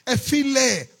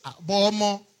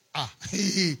 Bomo,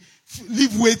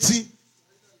 leave waiting.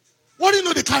 What do you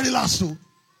know they carry last to?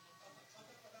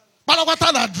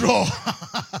 Balawata draw.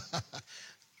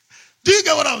 Do you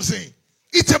get what I'm saying?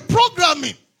 It's a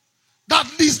programming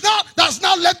that's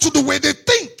now led to the way they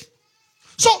think.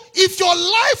 So if your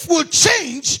life will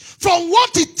change from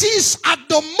what it is at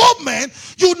the moment,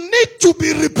 you need to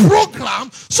be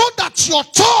reprogrammed so that your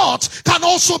thoughts can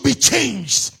also be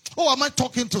changed. Oh, am I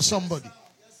talking to somebody?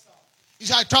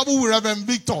 I travel with Rev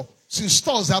Victor since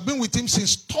Thursday. I've been with him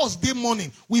since Thursday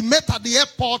morning. We met at the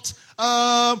airport.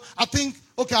 I think,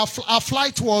 our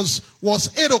flight was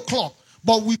 8 o'clock.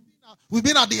 But we've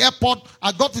been at the airport.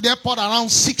 I got to the airport around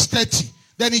 6:30.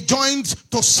 Then he joined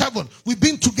to 7. We've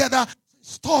been together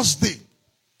since Thursday.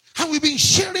 And we've been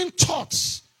sharing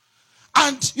thoughts.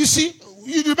 And you see,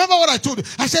 you remember what I told you?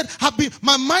 I said,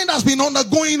 my mind has been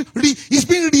undergoing, it's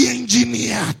been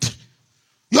re-engineered.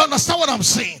 You understand what I'm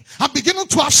saying? I'm beginning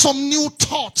to have some new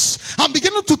thoughts. I'm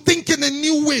beginning to think in a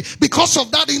new way because of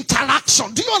that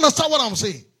interaction. Do you understand what I'm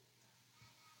saying?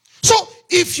 So,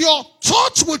 if your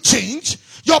thoughts will change,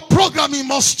 your programming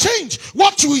must change.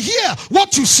 What you hear,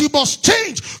 what you see must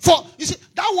change. You see,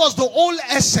 that was the whole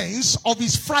essence of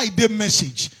his Friday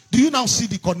message. Do you now see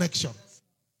the connection?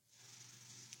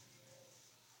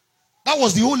 That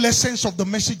was the whole essence of the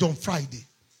message on Friday.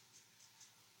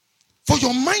 For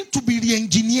your mind to be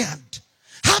re-engineered.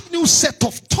 Have new set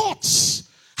of thoughts.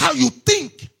 How you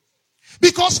think.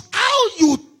 Because how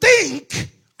you think,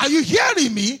 are you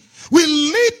hearing me, will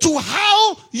lead to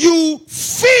how you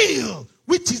feel,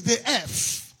 which is the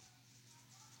F.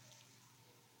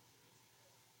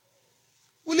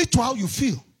 Will lead to how you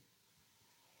feel.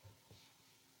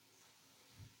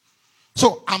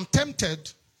 So I'm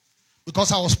tempted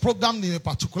because I was programmed in a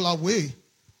particular way.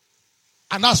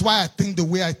 And that's why I think the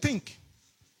way I think.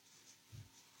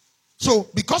 So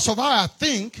because of how I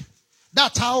think,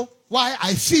 that's why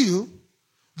I feel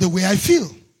the way I feel.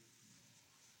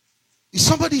 Is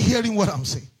somebody hearing what I'm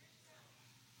saying?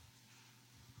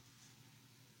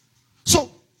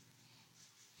 So,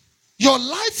 your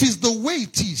life is the way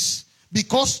it is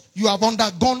because you have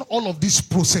undergone all of these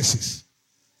processes.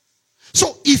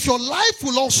 So, if your life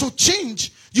will also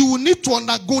change, you will need to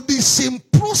undergo these same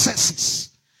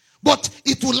processes. But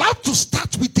it will have to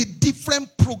start with a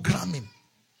different programming.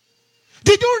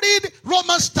 Did you read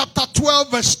Romans chapter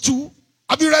 12 verse 2?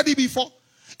 Have you read it before?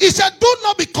 He said, do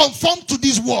not be conformed to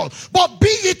this world, but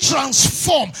be ye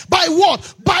transformed. By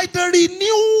what? By the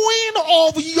renewing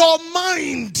of your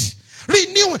mind.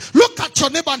 Renewing. Look at your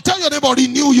neighbor and tell your neighbor,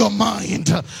 renew your mind.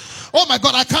 Oh my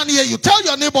God, I can't hear you. Tell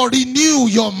your neighbor, renew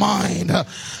your mind.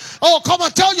 Oh, come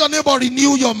and tell your neighbor,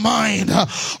 renew your mind.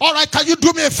 All right, can you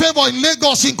do me a favor in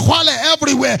Lagos, in Kwale,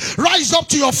 everywhere? Rise up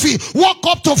to your feet. Walk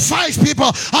up to 5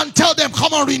 people and tell them,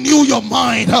 come on, renew your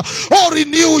mind. Oh,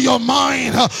 renew your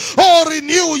mind. Oh,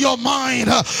 renew your mind.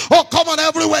 Oh, come on,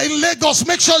 everywhere in Lagos.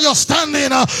 Make sure you're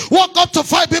standing. Walk up to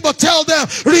 5 people. Tell them,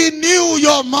 renew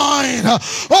your mind.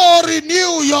 Oh,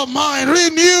 renew your mind.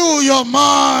 Renew your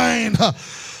mind.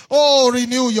 Oh,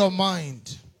 renew your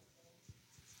mind.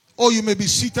 Or you may be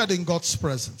seated in God's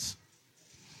presence.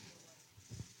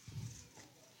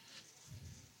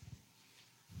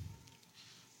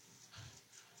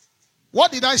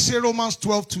 What did I say Romans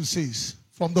 12:2 says?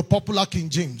 From the popular King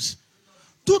James.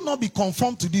 Do not be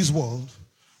conformed to this world,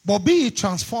 but be ye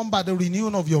transformed by the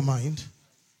renewing of your mind.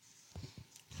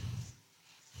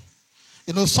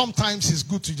 You know, sometimes it's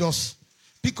good to just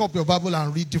pick up your Bible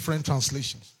and read different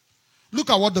translations. Look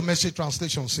at what the Message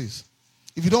translation says.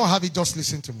 If you don't have it, just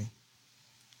listen to me.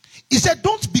 He said,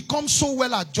 don't become so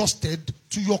well adjusted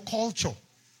to your culture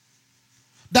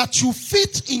that you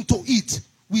fit into it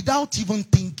without even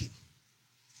thinking.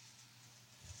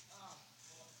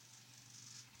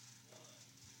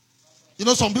 You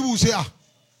know, some people will say,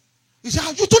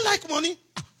 you don't like money?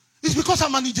 It's because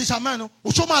I'm an Ijesa man.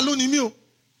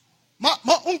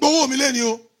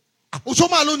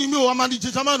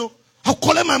 I'll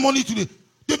collect my money today.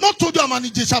 They've not told you I'm an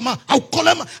Ijesa man. I'll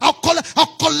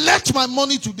collect my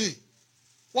money today.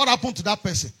 What happened to that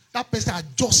person? that person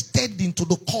adjusted into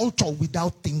the culture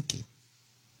without thinking.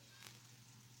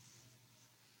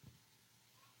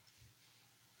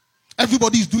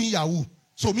 Everybody is doing Yahoo.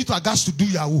 So me too, I got to do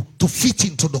Yahoo to fit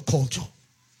into the culture.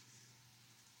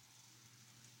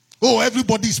 Oh,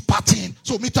 everybody is partying.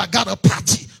 So me too, I got a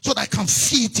party so that I can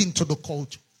fit into the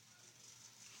culture.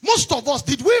 Most of us,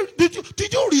 did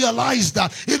you realize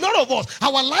that a lot of us,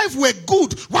 our life were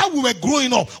good while we were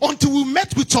growing up until we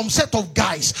met with some set of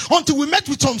guys, until we met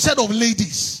with some set of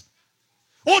ladies?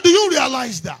 Oh, do you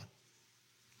realize that?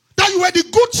 That you were the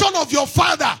good son of your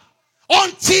father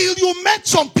until you met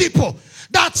some people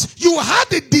that you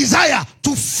had a desire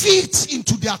to fit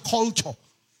into their culture.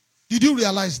 Did you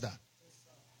realize that?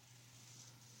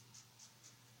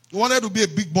 You wanted to be a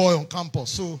big boy on campus,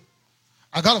 so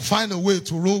I got to find a way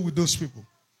to roll with those people.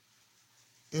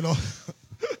 You know,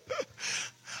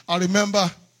 I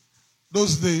remember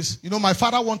those days. You know, my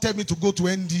father wanted me to go to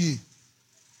NDA,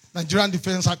 Nigerian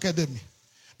Defense Academy,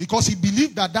 because he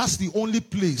believed that that's the only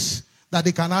place that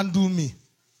they can handle me.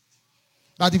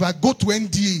 That if I go to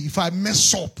NDA, if I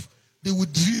mess up, they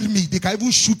would drill me. They can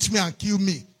even shoot me and kill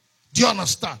me. Do you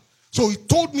understand? So he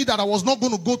told me that I was not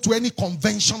going to go to any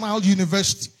conventional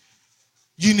university.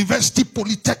 University,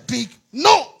 Polytechnic.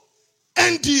 No.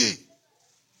 NDA.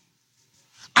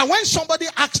 And when somebody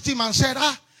asked him and said,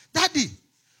 Daddy,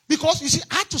 because you see,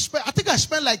 I think I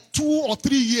spent like 2 or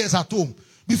 3 years at home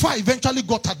before I eventually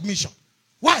got admission.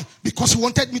 Why? Because he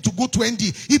wanted me to go to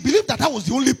NDA. He believed that that was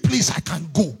the only place I can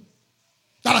go.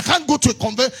 That I can't go to a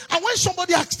convent. And when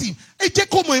somebody asked him, hey,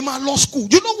 Jacob Moema Law School,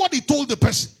 you know what he told the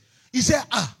person? He said,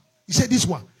 this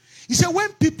one. He said,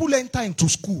 when people enter into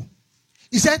school,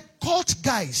 he said, cult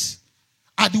guys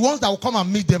are the ones that will come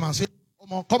and meet them and say,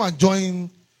 come and join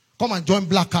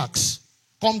Black Axe.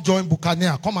 Come join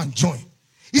Buccaneer. Come and join.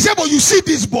 He said, but you see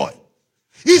this boy.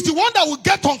 He's the one that will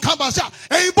get on campus and say,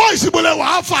 hey, boys,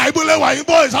 how far?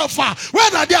 Boys, how far?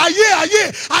 Where are they?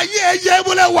 Aye.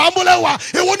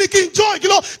 He won't join.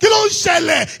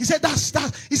 He said,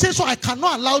 that's. He said, so I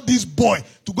cannot allow this boy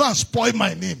to go and spoil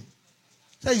my name.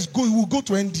 He said, he will go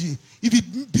to NDA. If he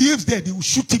behaves there, they will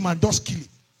shoot him and just kill him.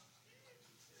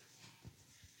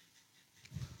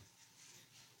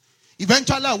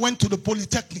 Eventually, I went to the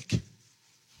Polytechnic.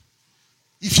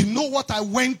 If you know what I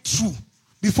went through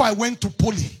before I went to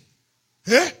Poly,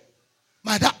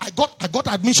 my dad, I got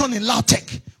admission in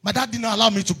Lautech. My dad didn't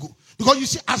allow me to go because you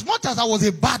see, as much as I was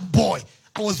a bad boy,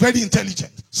 I was very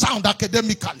intelligent, sound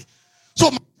academically.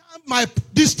 So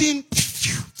this thing.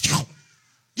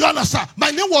 You understand?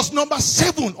 My name was number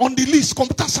 7 on the list,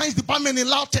 computer science department in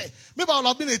Lautech. Maybe I would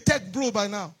have been a tech bro by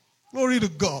now. Glory to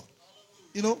God.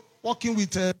 You know, working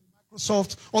with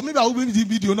Microsoft. Or maybe I will be in the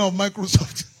video now of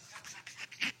Microsoft.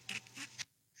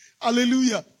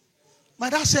 Hallelujah. My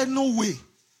dad said, no way.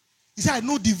 He said, I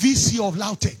know the VC of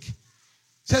Lautech. He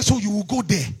said, so you will go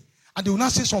there. And they will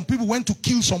not say some people went to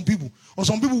kill some people. Or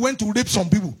some people went to rape some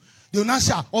people. They will not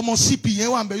say, almost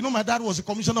CP. You know, my dad was a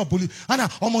commissioner of police. And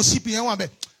almost CP.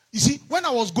 You see, when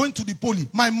I was going to the poly,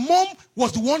 my mom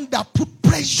was the one that put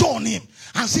pressure on him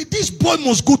and said, this boy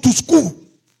must go to school.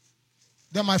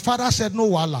 Then my father said, no,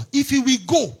 Wala. If he will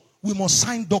go, we must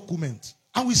sign documents.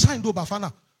 And we signed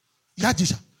Obafana.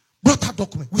 Yadisha brought that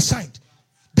document. We signed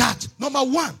that. Number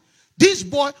 1, this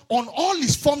boy, on all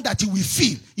his form that he will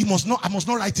fill, I must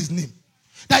not write his name.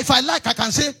 That if I like, I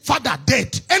can say, father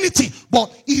dead, anything.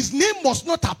 But his name must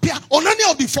not appear on any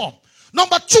of the form.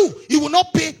 Number 2, he will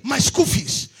not pay my school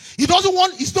fees. He's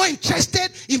not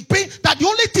interested in paying. That the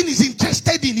only thing he's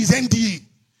interested in is NDA.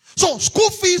 So school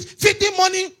fees, feeding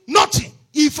money, nothing.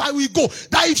 If I will go.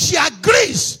 That if she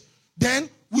agrees, then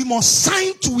we must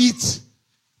sign to it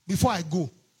before I go.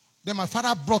 Then my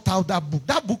father brought out that book.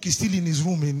 That book is still in his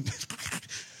room.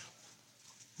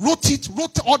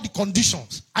 Wrote all the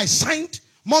conditions. I signed.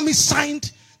 Mommy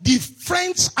signed. The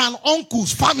friends and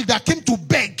uncles, family that came to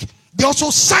beg, they also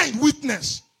signed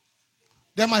witness.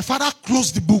 Then my father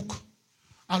closed the book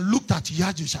and looked at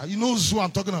Yajisha. You know who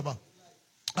I'm talking about.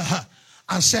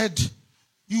 And said,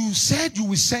 you said you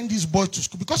will send this boy to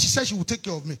school because she said she will take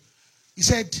care of me. He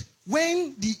said,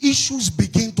 when the issues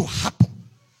begin to happen,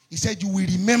 he said, you will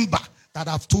remember that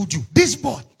I've told you. This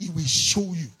boy, he will show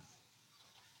you.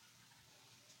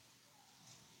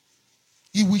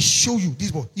 He will show you.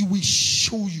 This boy, he will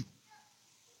show you.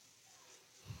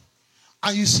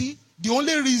 And you see, the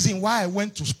only reason why I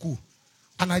went to school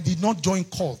and I did not join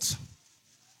cult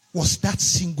was that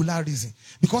singular reason.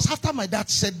 Because after my dad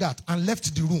said that and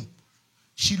left the room,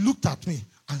 she looked at me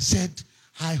and said,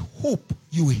 I hope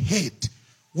you heard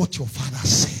what your father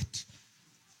said.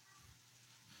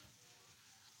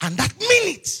 And that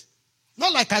minute,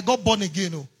 not like I got born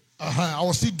again. I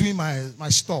was still doing my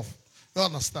stuff. You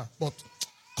understand? But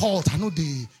cult, I know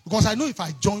because I know if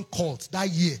I join cult that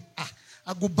year,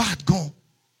 I go bad, gone.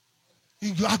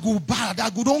 I go bad. I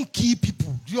go don't kill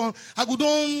people.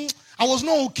 I was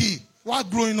not okay while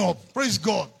growing up. Praise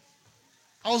God.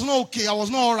 I was not okay. I was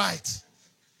not all right.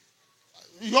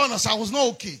 You understand? I was not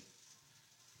okay.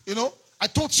 You know, I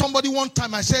told somebody one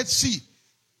time, I said, see,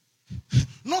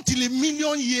 not in a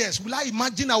million years will I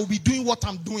imagine I will be doing what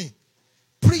I'm doing.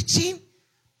 Preaching,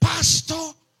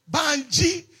 pastor,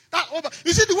 Banji.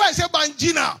 You see the way I say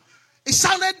Banji now? It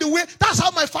sounded the way, that's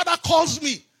how my father calls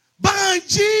me.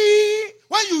 Banji.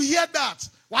 When you hear that,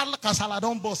 one kasala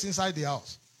don't burst inside the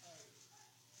house.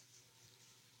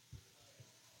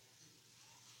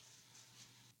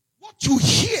 What you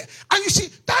hear, and you see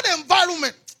that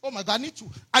environment. Oh my God,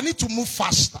 I need to move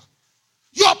faster.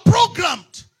 You're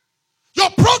programmed.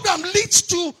 Your program leads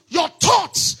to your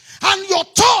thoughts, and your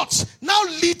thoughts now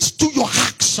leads to your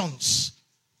actions.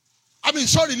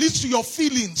 Leads to your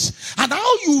feelings, and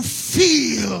how you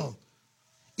feel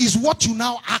is what you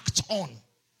now act on.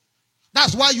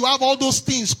 That's why you have all those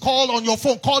things called on your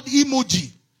phone, called emoji.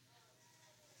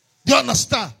 Do you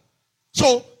understand?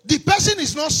 So, the person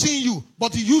is not seeing you,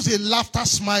 but he use a laughter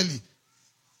smiley.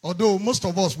 Although, most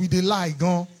of us, we dey lie,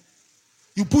 gone.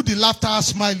 You put the laughter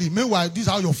smiley. Meanwhile, this is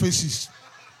how your face is.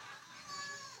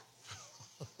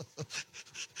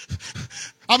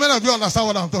 How many of you understand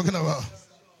what I'm talking about?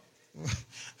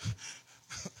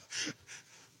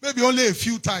 Maybe only a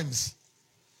few times.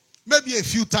 Maybe a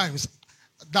few times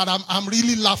that I'm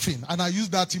really laughing and I use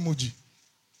that emoji.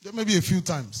 Maybe a few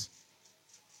times.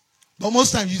 But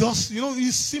most times you just,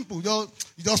 it's simple. You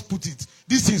just put it.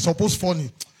 This thing is supposed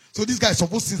funny. So this guy is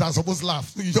supposed to laugh.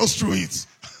 So you just throw it.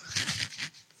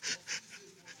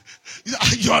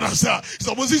 You understand? It's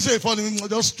supposed to say funny.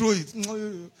 Just throw it.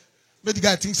 Maybe the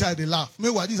guy thinks they laugh.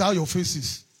 Meanwhile, this is how your face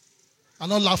is. You're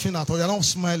not laughing at all. You're not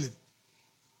smiling.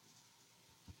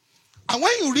 And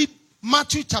when you read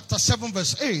Matthew chapter 7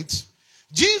 verse 8,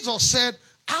 Jesus said,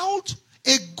 out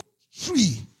a good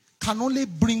tree can only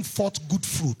bring forth good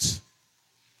fruit.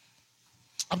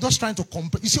 I'm just trying to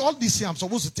compress. You see, all this here, I'm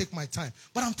supposed to take my time,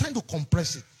 but I'm trying to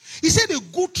compress it. He said a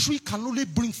good tree can only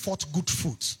bring forth good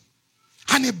fruit.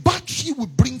 And a bad tree will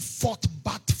bring forth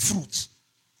bad fruit.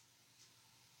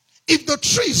 If the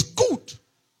tree is good,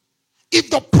 if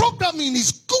the programming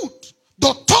is good,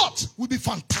 the thought will be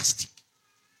fantastic.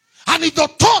 And if the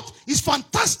thought is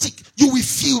fantastic, you will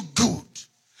feel good.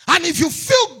 And if you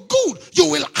feel good,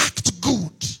 you will act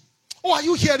good. Oh, are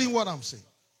you hearing what I'm saying?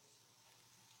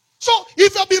 So,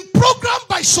 if you've been programmed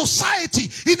by society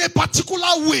in a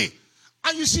particular way,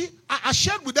 and you see, I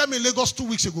shared with them in Lagos 2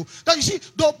 weeks ago, that you see,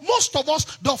 most of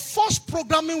us, the first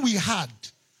programming we had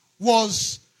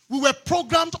was, we were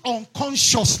programmed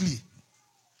unconsciously.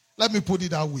 Let me put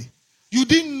it that way. You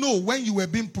didn't know when you were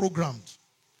being programmed.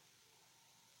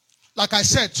 Like I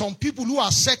said, some people who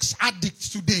are sex addicts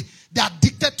today, they're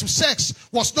addicted to sex.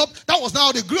 That was not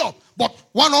how they grew up. But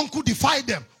one uncle defied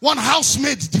them. One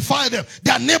housemate defied them.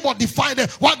 Their neighbor defied them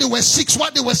while they were 6,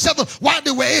 while they were 7, while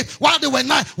they were 8, while they were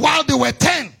 9, while they were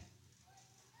 10.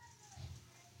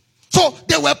 So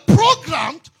they were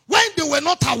programmed when they were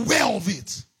not aware of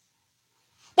it.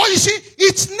 But you see,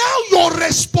 it's now your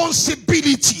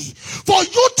responsibility for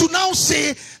you to now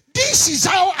say, this is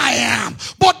how I am,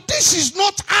 but this is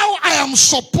not how I am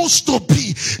supposed to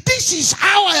be. This is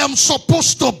how I am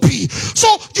supposed to be.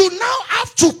 So you now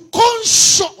have to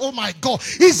oh my God,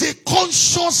 it's a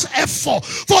conscious effort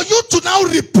for you to now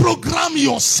reprogram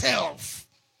yourself.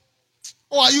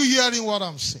 Oh, are you hearing what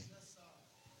I'm saying?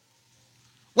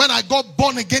 When I got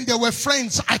born again, there were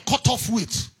friends I cut off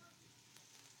with.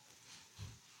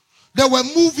 There were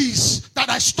movies that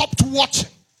I stopped watching.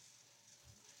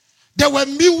 There were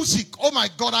music. Oh my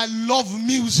God, I love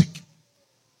music.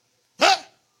 Huh?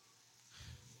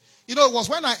 You know, it was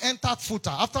when I entered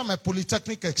FUTA, after my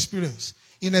polytechnic experience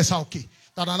in SRK,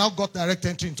 that I now got direct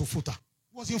entry into FUTA. It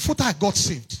was in FUTA I got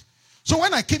saved. So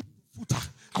when I came to FUTA,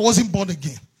 I wasn't born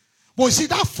again. But you see,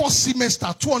 that first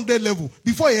semester, 200 level,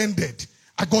 before it ended,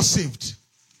 I got saved.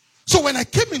 So when I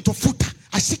came into FUTA,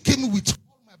 I still came with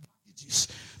all my baggages.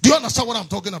 Do you understand what I'm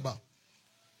talking about?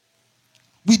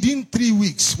 Within 3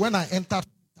 weeks, when I entered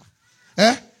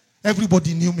FUTA,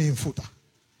 everybody knew me in FUTA.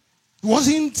 It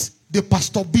wasn't the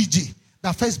Pastor BJ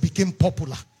that first became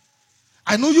popular.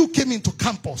 I know you came into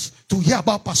campus to hear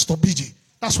about Pastor BJ.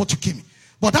 That's what you came in.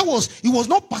 But it was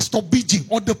not Pastor BJ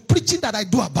or the preaching that I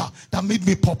do about that made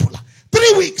me popular.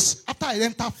 3 weeks after I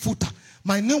entered FUTA,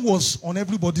 my name was on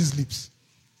everybody's lips.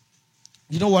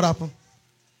 You know what happened?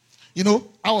 You know,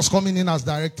 I was coming in as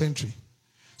direct entry.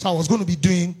 So I was going to be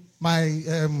doing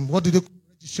what did they call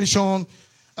registration?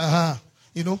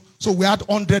 So we had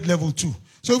 100 level too.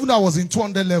 So even though I was in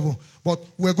 200 level, but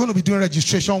we're going to be doing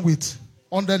registration with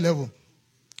 100 level.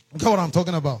 You get what I'm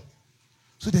talking about?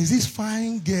 So there's this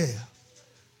fine girl.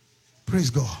 Praise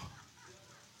God.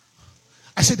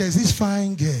 I said there's this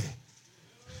fine girl.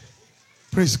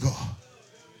 Praise God.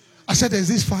 I said there's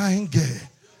this fine girl.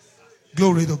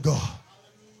 Glory to God.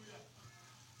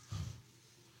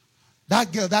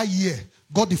 That girl that year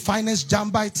got the finest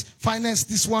jambite, finest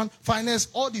this one, finest,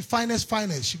 all the finest.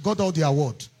 She got all the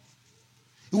award.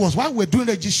 It was while we're doing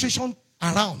registration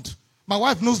around. My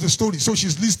wife knows the story, so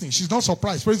she's listening. She's not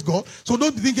surprised. Praise God. So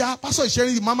don't think, Pastor is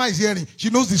sharing, Mama is hearing. She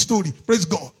knows the story. Praise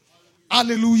God.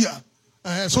 Hallelujah.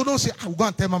 So don't say, I'll go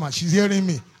and tell Mama. She's hearing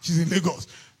me. She's in Lagos.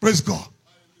 Praise God.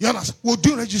 You understand? We're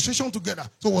doing registration together.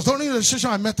 So it was during registration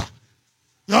I met her.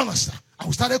 You understand? And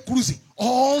we started cruising.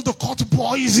 All the court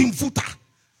boys in Futa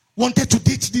wanted to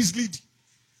date this lady.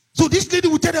 So this lady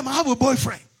would tell them, I have a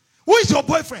boyfriend. Who is your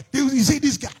boyfriend? They will say,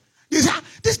 this guy. They say,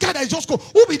 this guy that is just called.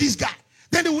 Who be this guy?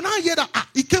 Then they will now hear that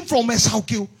he came from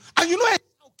SLK. And you know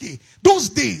SLK, those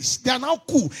days, they are now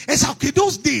cool. SLK,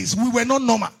 those days, we were not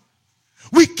normal.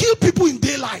 We kill people in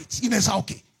daylight in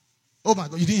SLK. Oh my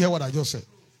God, you didn't hear what I just said.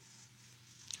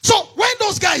 So when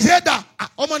those guys heard that,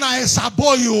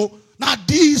 now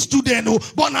these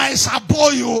students, but now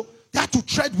they had to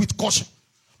tread with caution.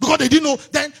 Because they didn't know.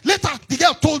 Then later, the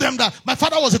girl told them that my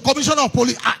father was a commissioner of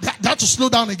police. They had to slow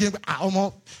down again. Do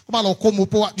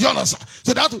you understand?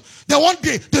 So then one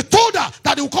day, they told her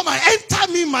that they would come and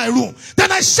enter me in my room.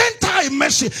 Then I sent her a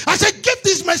message. I said, give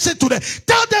this message to them.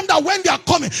 Tell them that when they are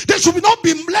coming, they should not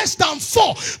be less than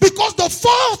 4. Because the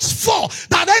first 4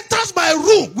 that enters my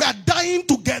room, we are dying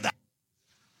together.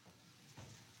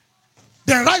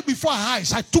 Then right before her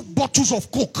eyes, I took bottles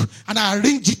of Coke and I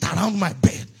arranged it around my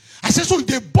bed. I said, so if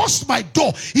they bust my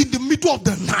door in the middle of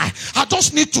the night, I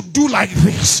just need to do like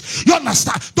this. You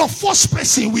understand? The first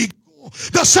person will go.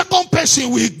 The second person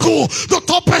will go. The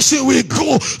third person will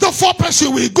go. The fourth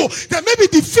person will go. Then maybe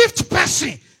the 5th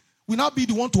person will not be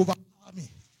the one to overpower me.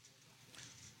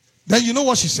 Then you know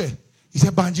what she said? He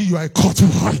said, Banji, you are a court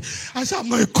boy. I said, I'm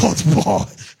not a court boy.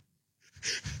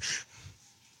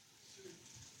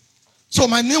 So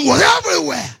my name was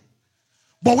everywhere.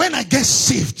 But when I get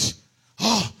saved,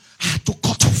 I had to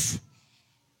cut off.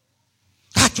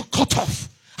 I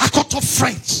cut off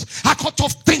friends. I cut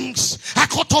off things. I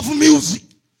cut off music.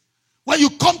 When you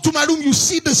come to my room, you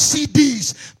see the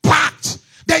CDs packed.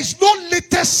 There is no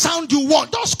latest sound you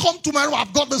want. Just come to my room.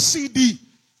 I've got the CD.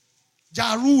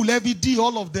 Ja Rule, Heavy D,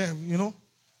 all of them, you know.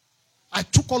 I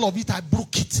took all of it. I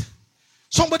broke it.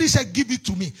 Somebody said, give it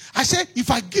to me. I said,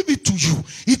 if I give it to you,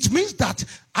 it means that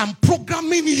I'm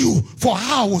programming you for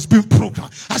how I was being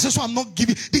programmed. I said, so I'm not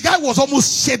giving. The guy was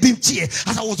almost shedding tears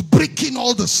as I was breaking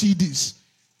all the CDs.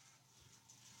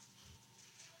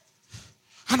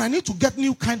 And I need to get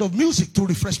new kind of music to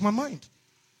refresh my mind.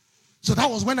 So that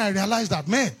was when I realized that,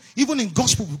 man, even in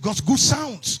gospel, we've got good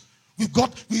sounds.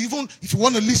 Even if you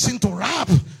want to listen to rap,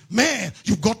 man,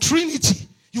 you've got Trinity.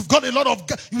 You've got a lot of,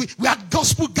 we had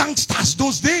gospel gangsters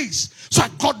those days. So I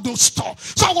got those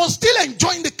stuff. So I was still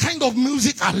enjoying the kind of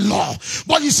music I love.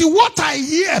 But you see, what I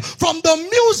hear from the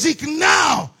music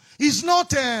now is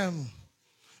not,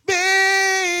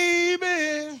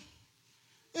 baby.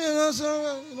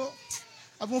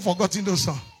 I've even forgotten those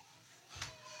songs.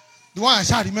 The one I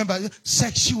shall remember,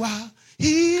 sexual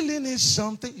healing is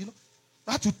something, you know.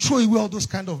 I had to throw away all those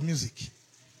kind of music.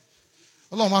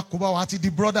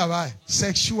 The brother, right?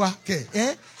 Sexual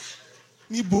care.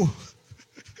 Nibo.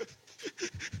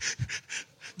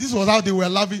 This was how they were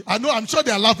laughing. I'm sure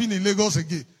they are laughing in Lagos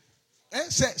again.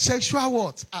 Sexual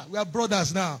what? We are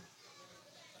brothers now.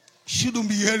 Shouldn't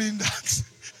be hearing that.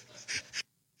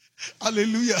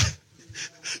 Hallelujah.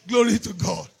 Glory to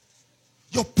God.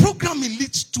 Your programming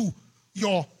leads to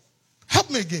your, help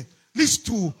me again, leads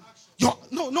to your,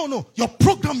 your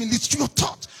programming leads to your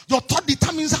thought. Your thought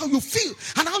determines how you feel.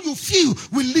 And how you feel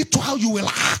will lead to how you will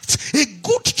act. A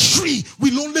good tree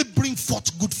will only bring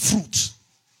forth good fruit.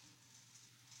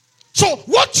 So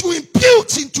what you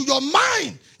impute into your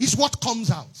mind is what comes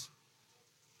out.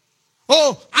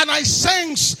 Oh, and I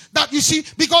sense that, you see,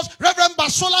 because Reverend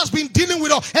Basola has been dealing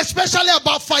with us, especially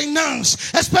about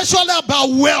finance, especially about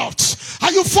wealth.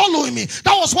 Are you following me?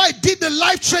 That was why I did the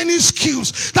life training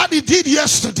skills that he did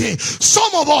yesterday.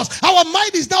 Some of us, our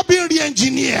mind is now being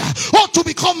re-engineered, or to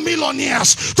become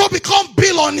millionaires, to become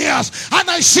billionaires. And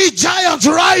I see giants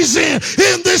rising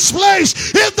in this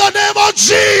place in the name of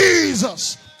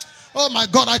Jesus. Oh my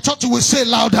God, I thought you would say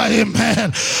louder,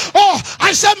 amen. Oh,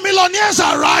 I said millionaires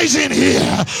are rising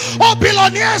here. Oh,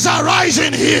 billionaires are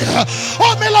rising here.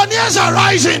 Oh, millionaires are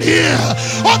rising here.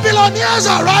 Oh, billionaires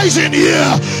are rising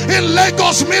here. In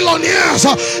Lagos, millionaires.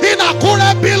 In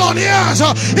Akure, billionaires.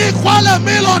 In Kuala,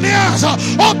 millionaires.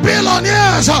 Oh,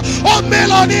 billionaires. Oh,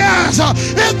 millionaires.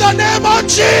 In the name of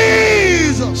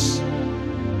Jesus.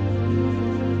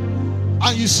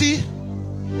 And you see,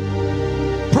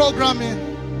 programming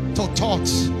to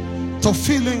thoughts, to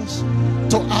feelings,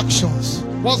 to actions.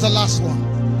 What's the last one?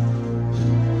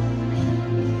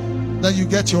 Then you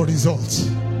get your results.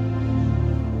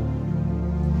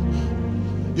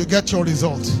 You get your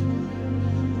results.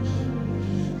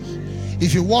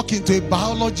 If you walk into a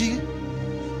biology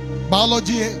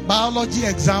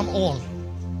exam hall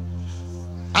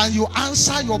and you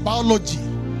answer your biology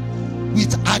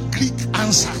with agreed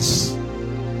answers,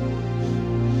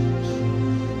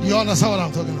 you understand what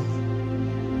I'm talking about?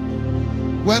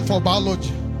 When for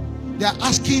biology, they are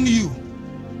asking you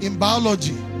in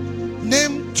biology,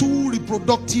 name 2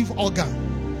 reproductive organs.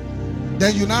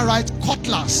 Then you now write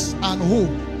cutlass and hoe.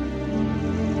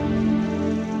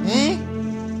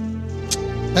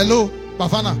 Hello,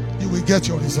 Bafana, you will get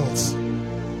your results.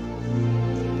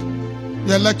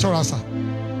 Your lecturer, sir,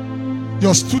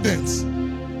 your students,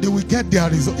 they will get their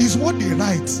results. It's what they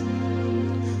write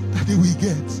that they will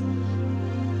get.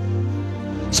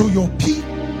 So your P,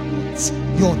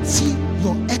 your T,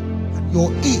 your X,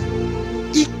 your A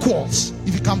equals,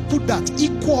 if you can put that,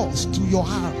 equals to your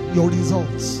R, your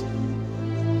results.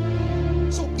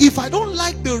 So if I don't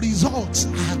like the results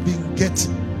I have been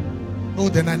getting, oh,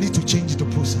 then I need to change the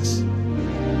process.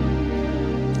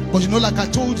 But you know, like I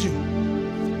told you,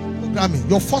 programming,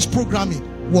 your first programming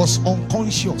was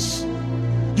unconscious.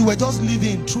 You were just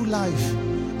living through life.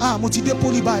 Hey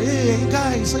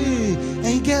guys,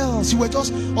 hey girls, you were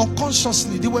just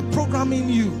unconsciously, they were programming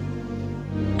you,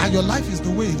 and your life is the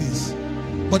way it is.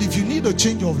 But if you need a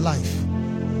change of life,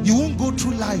 you won't go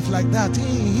through life like that.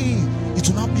 It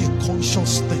will not be a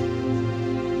conscious thing.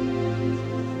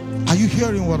 Are you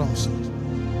hearing what I'm saying?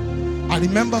 I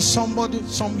remember somebody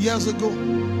some years ago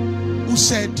who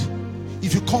said,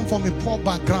 if you come from a poor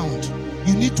background,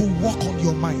 you need to work on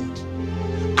your mind.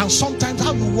 And sometimes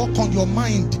how you work on your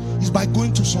mind is by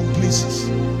going to some places.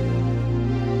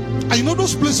 And you know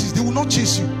those places, they will not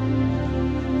chase you.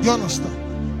 You understand?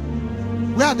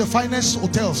 Where are the finest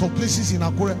hotels or places in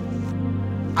Akure?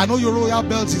 I know your Royal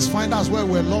Bells is fine. That's where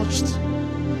we're lodged.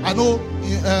 I know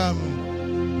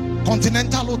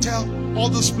Continental Hotel, all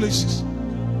those places.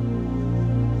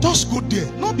 Just go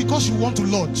there. Not because you want to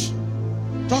lodge.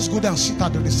 Just go there and sit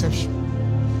at the reception.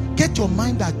 Get your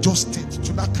mind adjusted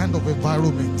to that kind of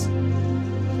environment.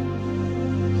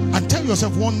 And tell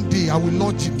yourself, one day I will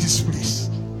lodge in this place.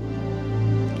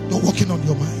 You're working on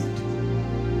your mind.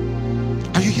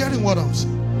 Are you hearing what I'm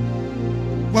saying?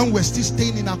 When we're still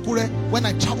staying in Akure, when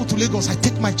I travel to Lagos, I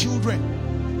take my children.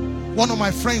 One of my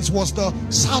friends was the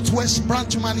Southwest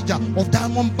branch manager of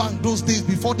Diamond Bank those days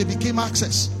before they became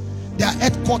Access. Their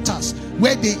headquarters,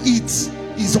 where they eat,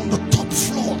 is on the top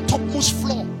floor, topmost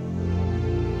floor.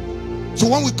 So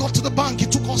when we got to the bank, he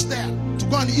took us there to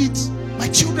go and eat. My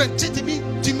children, Titibi,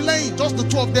 Timlane, just the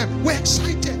 2 of them, were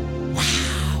excited.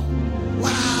 Wow,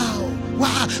 wow,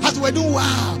 wow. As we're doing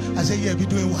wow, I said, yeah, we're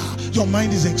doing wow. Your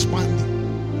mind is expanding.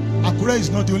 Akure is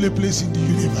not the only place in the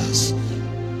universe.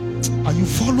 Are you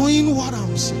following what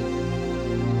I'm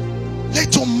saying?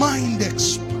 Let your mind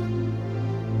expand.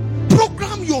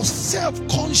 Program yourself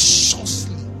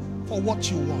consciously for what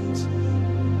you want.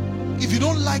 If you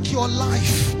don't like your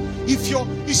life, you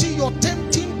see your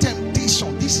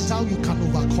temptation, this is how you can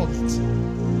overcome it.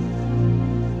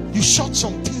 You shut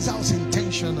some things out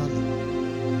intentionally.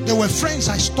 There were friends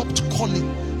I stopped calling.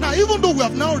 Now, even though we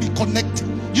have now reconnected,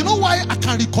 you know why I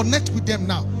can reconnect with them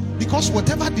now? Because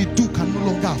whatever they do can no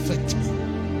longer affect me.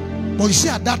 But you see,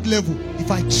 at that level,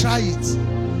 if I try it,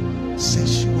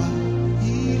 sexual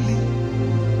healing.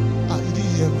 You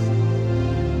didn't hear me.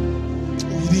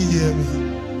 You didn't hear me.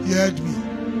 You heard me.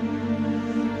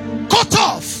 Cut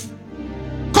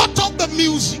off the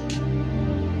music.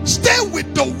 Stay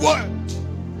with the word.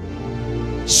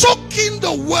 Soak in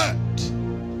the word.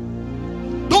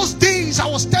 Those days I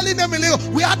was telling them,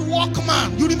 we had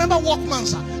Walkman. You remember Walkman,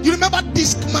 sir? You remember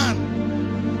Discman?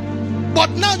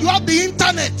 But now you have the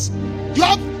internet. You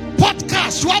have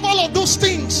podcasts. You have all of those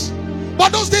things.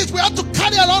 But those days we had to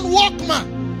carry around Walkman.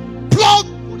 Plug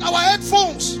our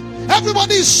headphones.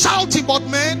 Everybody is shouting, but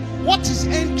man, what is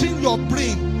entering your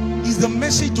brain is the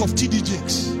message of TD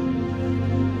Jakes.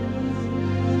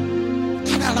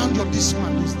 Carry around your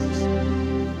Discman those days.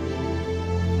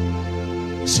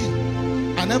 See,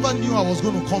 never knew I was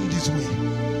going to come this way.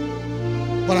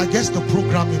 But I guess the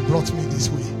programming brought me this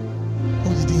way.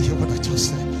 Oh, you didn't hear what I just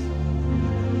said.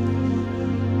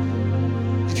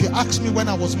 If you ask me when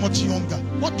I was much younger,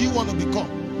 what do you want to become?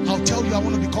 I'll tell you I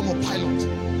want to become a pilot.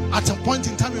 At some point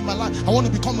in time in my life, I want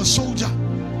to become a soldier.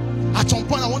 At some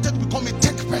point, I wanted to become a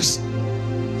tech person.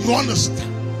 You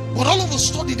understand? But all of a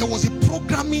sudden, there was a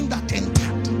programming that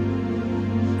entered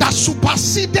that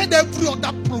superseded every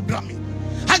other programming.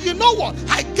 And you know what?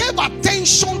 I gave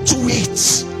attention to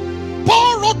it.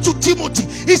 Paul wrote to Timothy,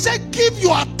 he said, give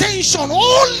your attention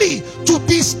only to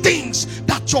these things,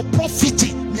 that your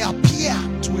profiting may appear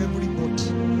to everybody.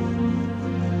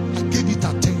 I gave it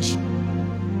attention.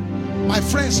 My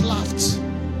friends laughed.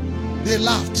 They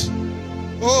laughed.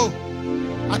 Oh,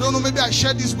 I don't know, maybe I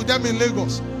shared this with them in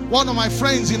Lagos. One of my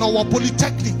friends in our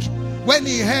polytechnic, when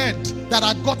he heard that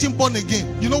I'd gotten born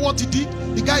again, you know what he did?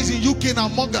 The guy is in UK now,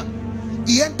 Morgan.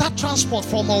 He entered transport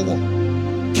from Owo,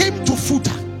 came to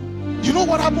Futa. You know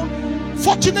what happened?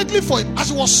 Fortunately for him, as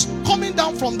he was coming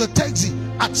down from the taxi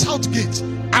at Southgate,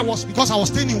 because I was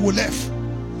staying in Wolef.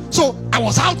 So I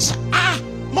was outside.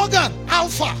 Morgan, how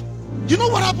far? You know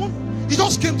what happened? He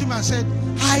just came to me and said,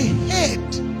 I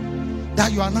heard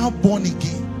that you are now born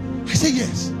again. I said,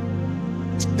 yes.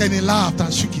 Then he laughed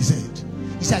and shook his head.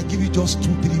 He said, I give you just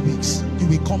 2-3 weeks. You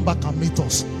will come back and meet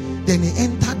us. Then he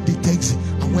entered the taxi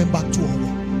and went back to Owo.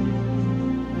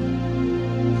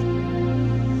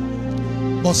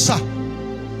 But sir,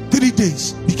 3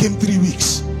 days became 3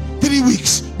 weeks. 3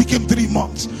 weeks became 3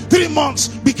 months. 3 months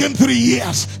became 3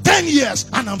 years. 10 years,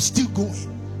 and I'm still going.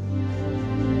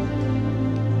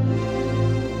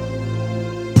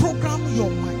 Program your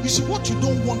mind. You see, what you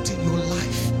don't want in your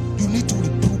life, you need to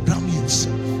reprogram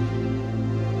yourself.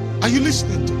 Are you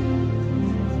listening to me?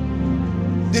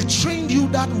 They trained you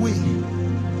that way,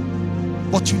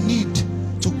 but you need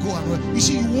to go and run. You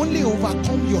see, you only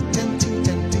overcome your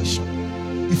temptation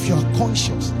if you are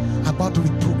conscious about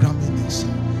reprogramming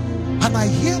yourself. And I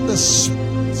hear the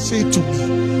Spirit say to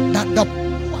me that the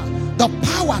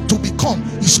power to become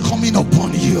is coming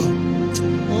upon you.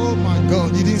 Oh my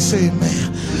God, you didn't say amen.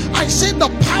 I said the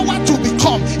power to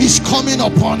become is coming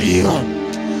upon you.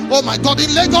 Oh my God,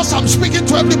 in Lagos, I'm speaking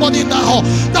to everybody in that hall.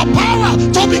 The power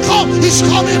to become is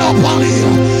coming upon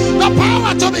you. The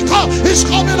power to become is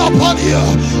coming upon you.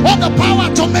 Oh, the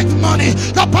power to make money,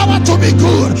 the power to be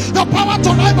good, the power to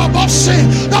rise above sin,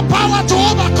 the power to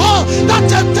overcome that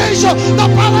temptation, the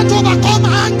power to overcome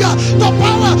anger, the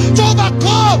power to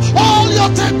overcome all your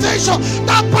temptation.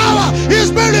 That power is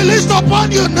being released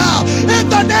upon you now in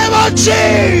the name of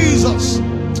Jesus.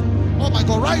 Oh my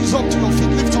God, rise up to your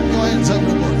feet, lift up your hands,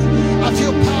 everybody. I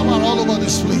feel power all over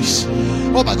this place.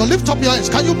 Oh my God, lift up your hands.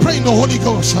 Can you pray in the Holy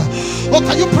Ghost? Oh,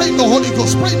 can you pray in the Holy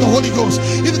Ghost? Pray in the Holy Ghost.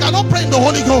 If you cannot pray in the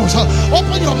Holy Ghost,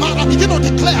 open your mouth and begin to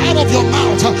declare out of your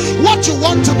mouth what you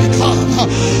want to become.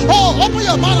 Oh, open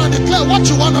your mouth and declare what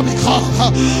you want to become.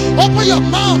 Open your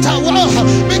mouth and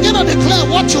begin to declare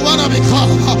what you want to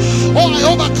become. Oh, I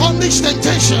overcome this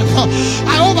temptation.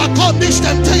 I overcome this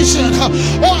temptation.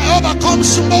 Oh, I overcome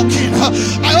smoking.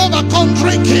 I overcome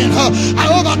drinking. I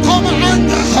overcome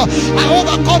anger. I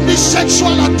overcome this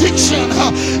sexual addiction.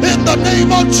 In the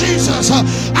name of Jesus,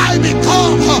 I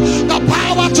become the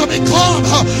power to become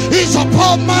is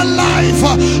upon my life.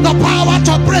 The power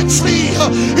to break free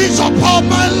is upon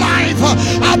my life.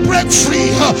 I break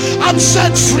free. I'm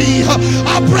set free.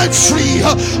 I break free.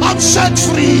 I'm set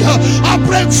free. I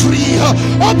break free.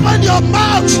 Open your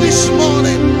mouth this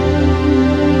morning.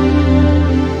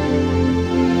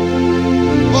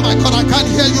 Oh my God, I can't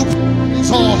hear you.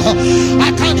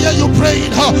 I can't hear you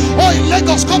praying. Oh, in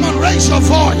Lagos, come and raise your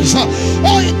voice.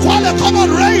 Oh, in Kuala, come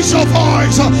and raise your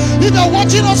voice. If you're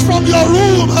watching us from your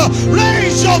room,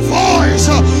 raise your voice.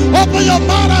 Open your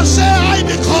mouth and say, I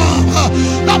become.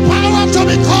 The power to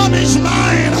become is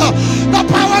mine. The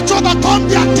power to overcome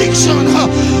the addiction.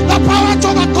 The power to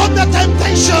overcome the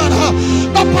temptation.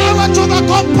 The power to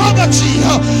overcome poverty.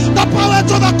 The power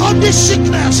to overcome this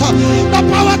sickness. The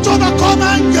power to overcome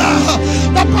anger.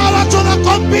 The power to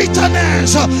overcome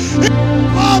bitterness of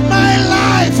my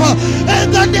life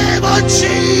in the name of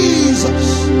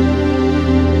Jesus.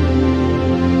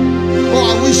 Oh,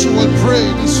 I wish you would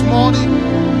pray this morning.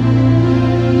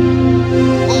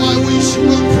 Oh, I wish you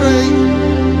would pray.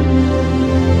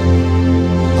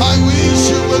 I wish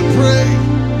you would pray.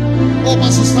 Oh,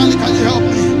 Pastor Stanley, can you help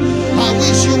me? I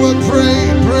wish you would pray,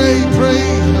 pray, pray.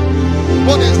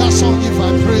 Oh, there's that song, if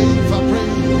I pray, if I pray.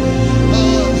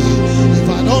 If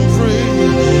I don't pray,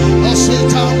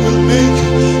 Satan will make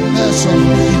mess of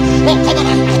me. Oh, come on, I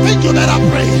think you better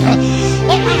pray.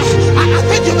 Oh, I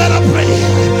think you better pray.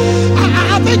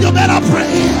 I think you better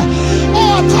pray.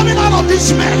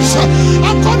 this mess.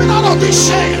 I'm coming out of this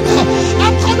shame.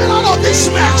 I'm coming out of this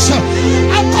mess.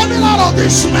 I'm coming out of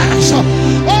this mess. Oh,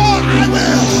 I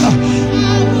will.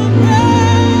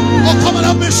 Oh, come on,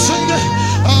 help me sing it.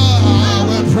 I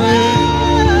will pray.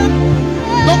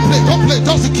 Don't play,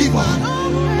 just the keyboard.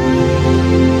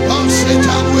 Oh,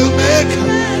 Satan will make.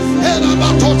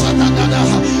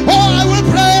 Oh, I will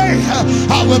pray.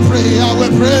 I will pray. I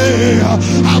will pray.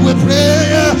 I will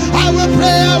pray. I will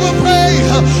pray. I will pray.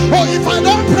 Oh, if I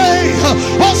don't pray,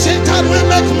 oh, Satan will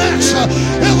make mess.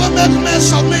 He will make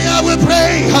mess of me. I will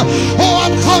pray. Oh,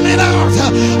 I'm coming out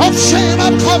of shame.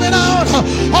 I'm coming out of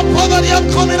poverty. I'm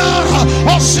coming out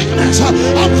of sickness.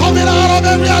 I'm coming out of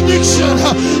every addiction.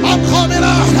 I'm coming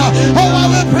out. Oh, I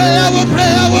will pray. I will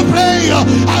pray. I will pray.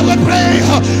 I will pray.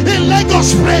 In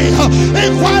Lagos, pray.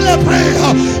 In Kuala, pray.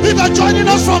 If you're joining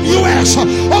us from US,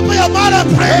 open your mouth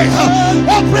and pray.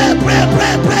 Oh, pray, pray,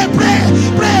 pray, pray, pray.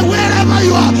 Pray wherever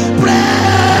you are. Pray.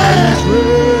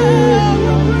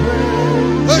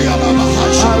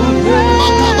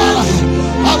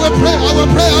 I will pray, I will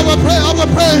pray, I will pray, I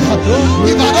will pray.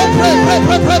 If I don't pray,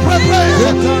 pray.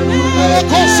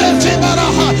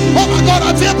 Oh my God,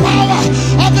 I feel power.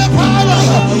 I feel power.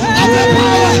 I feel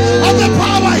power. I feel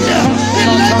power here. In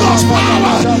Lagos,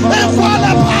 power. In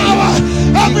Kuala, power.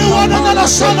 Everyone under the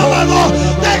sun of my Lord,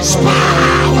 there's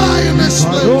power in this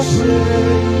place.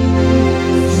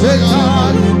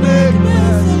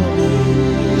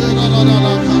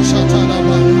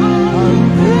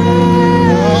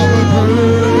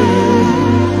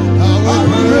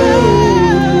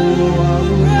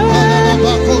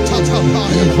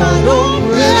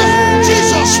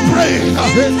 Jesus prayed,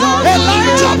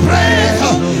 Elijah prayed,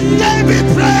 David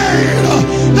prayed,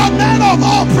 the men of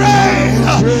all prayed,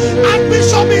 and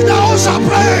Bishop Idahosa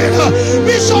prayed,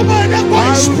 Bishop Oyedepo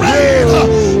is prayed,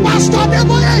 Pastor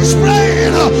Deboye is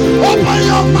prayed. Open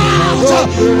your mouth,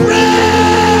 pray.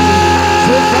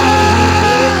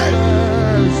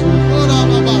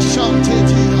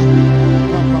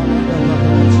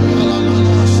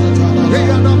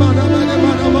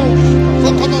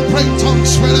 Come on, pray in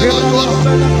tongues wherever you are.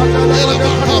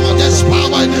 There's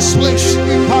power in this place.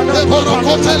 Oh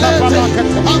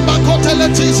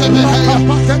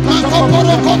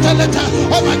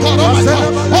my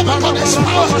God, there's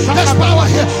power. There's power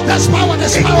here. There's power.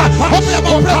 There's power. Open your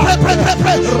mouth,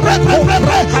 pray.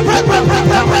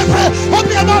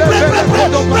 Open your mouth, pray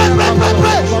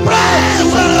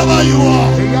wherever you are.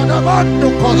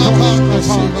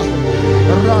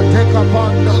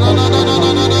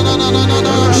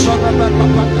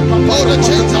 Oh, the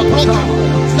chains are broken.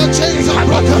 The chains are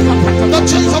broken. The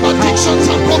chains of addictions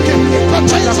are broken. The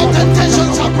chains of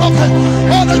temptations are broken.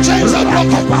 Oh, the chains are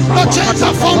broken. The chains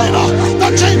are falling off.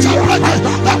 The chains are breaking.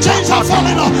 The chains are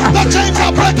falling off. The chains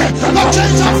are breaking. The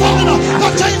chains are falling off. The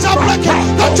chains are breaking.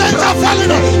 The chains are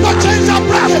falling off. The chains are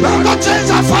breaking. The chains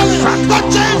are falling off. The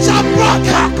chains are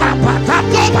broken.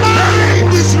 The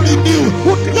mind is renewed.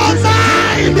 The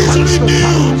mind is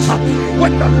renewed.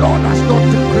 When the Lord has not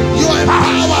decreed, you are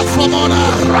empowered from honor.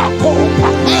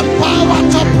 Empowered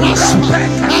to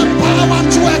prosper.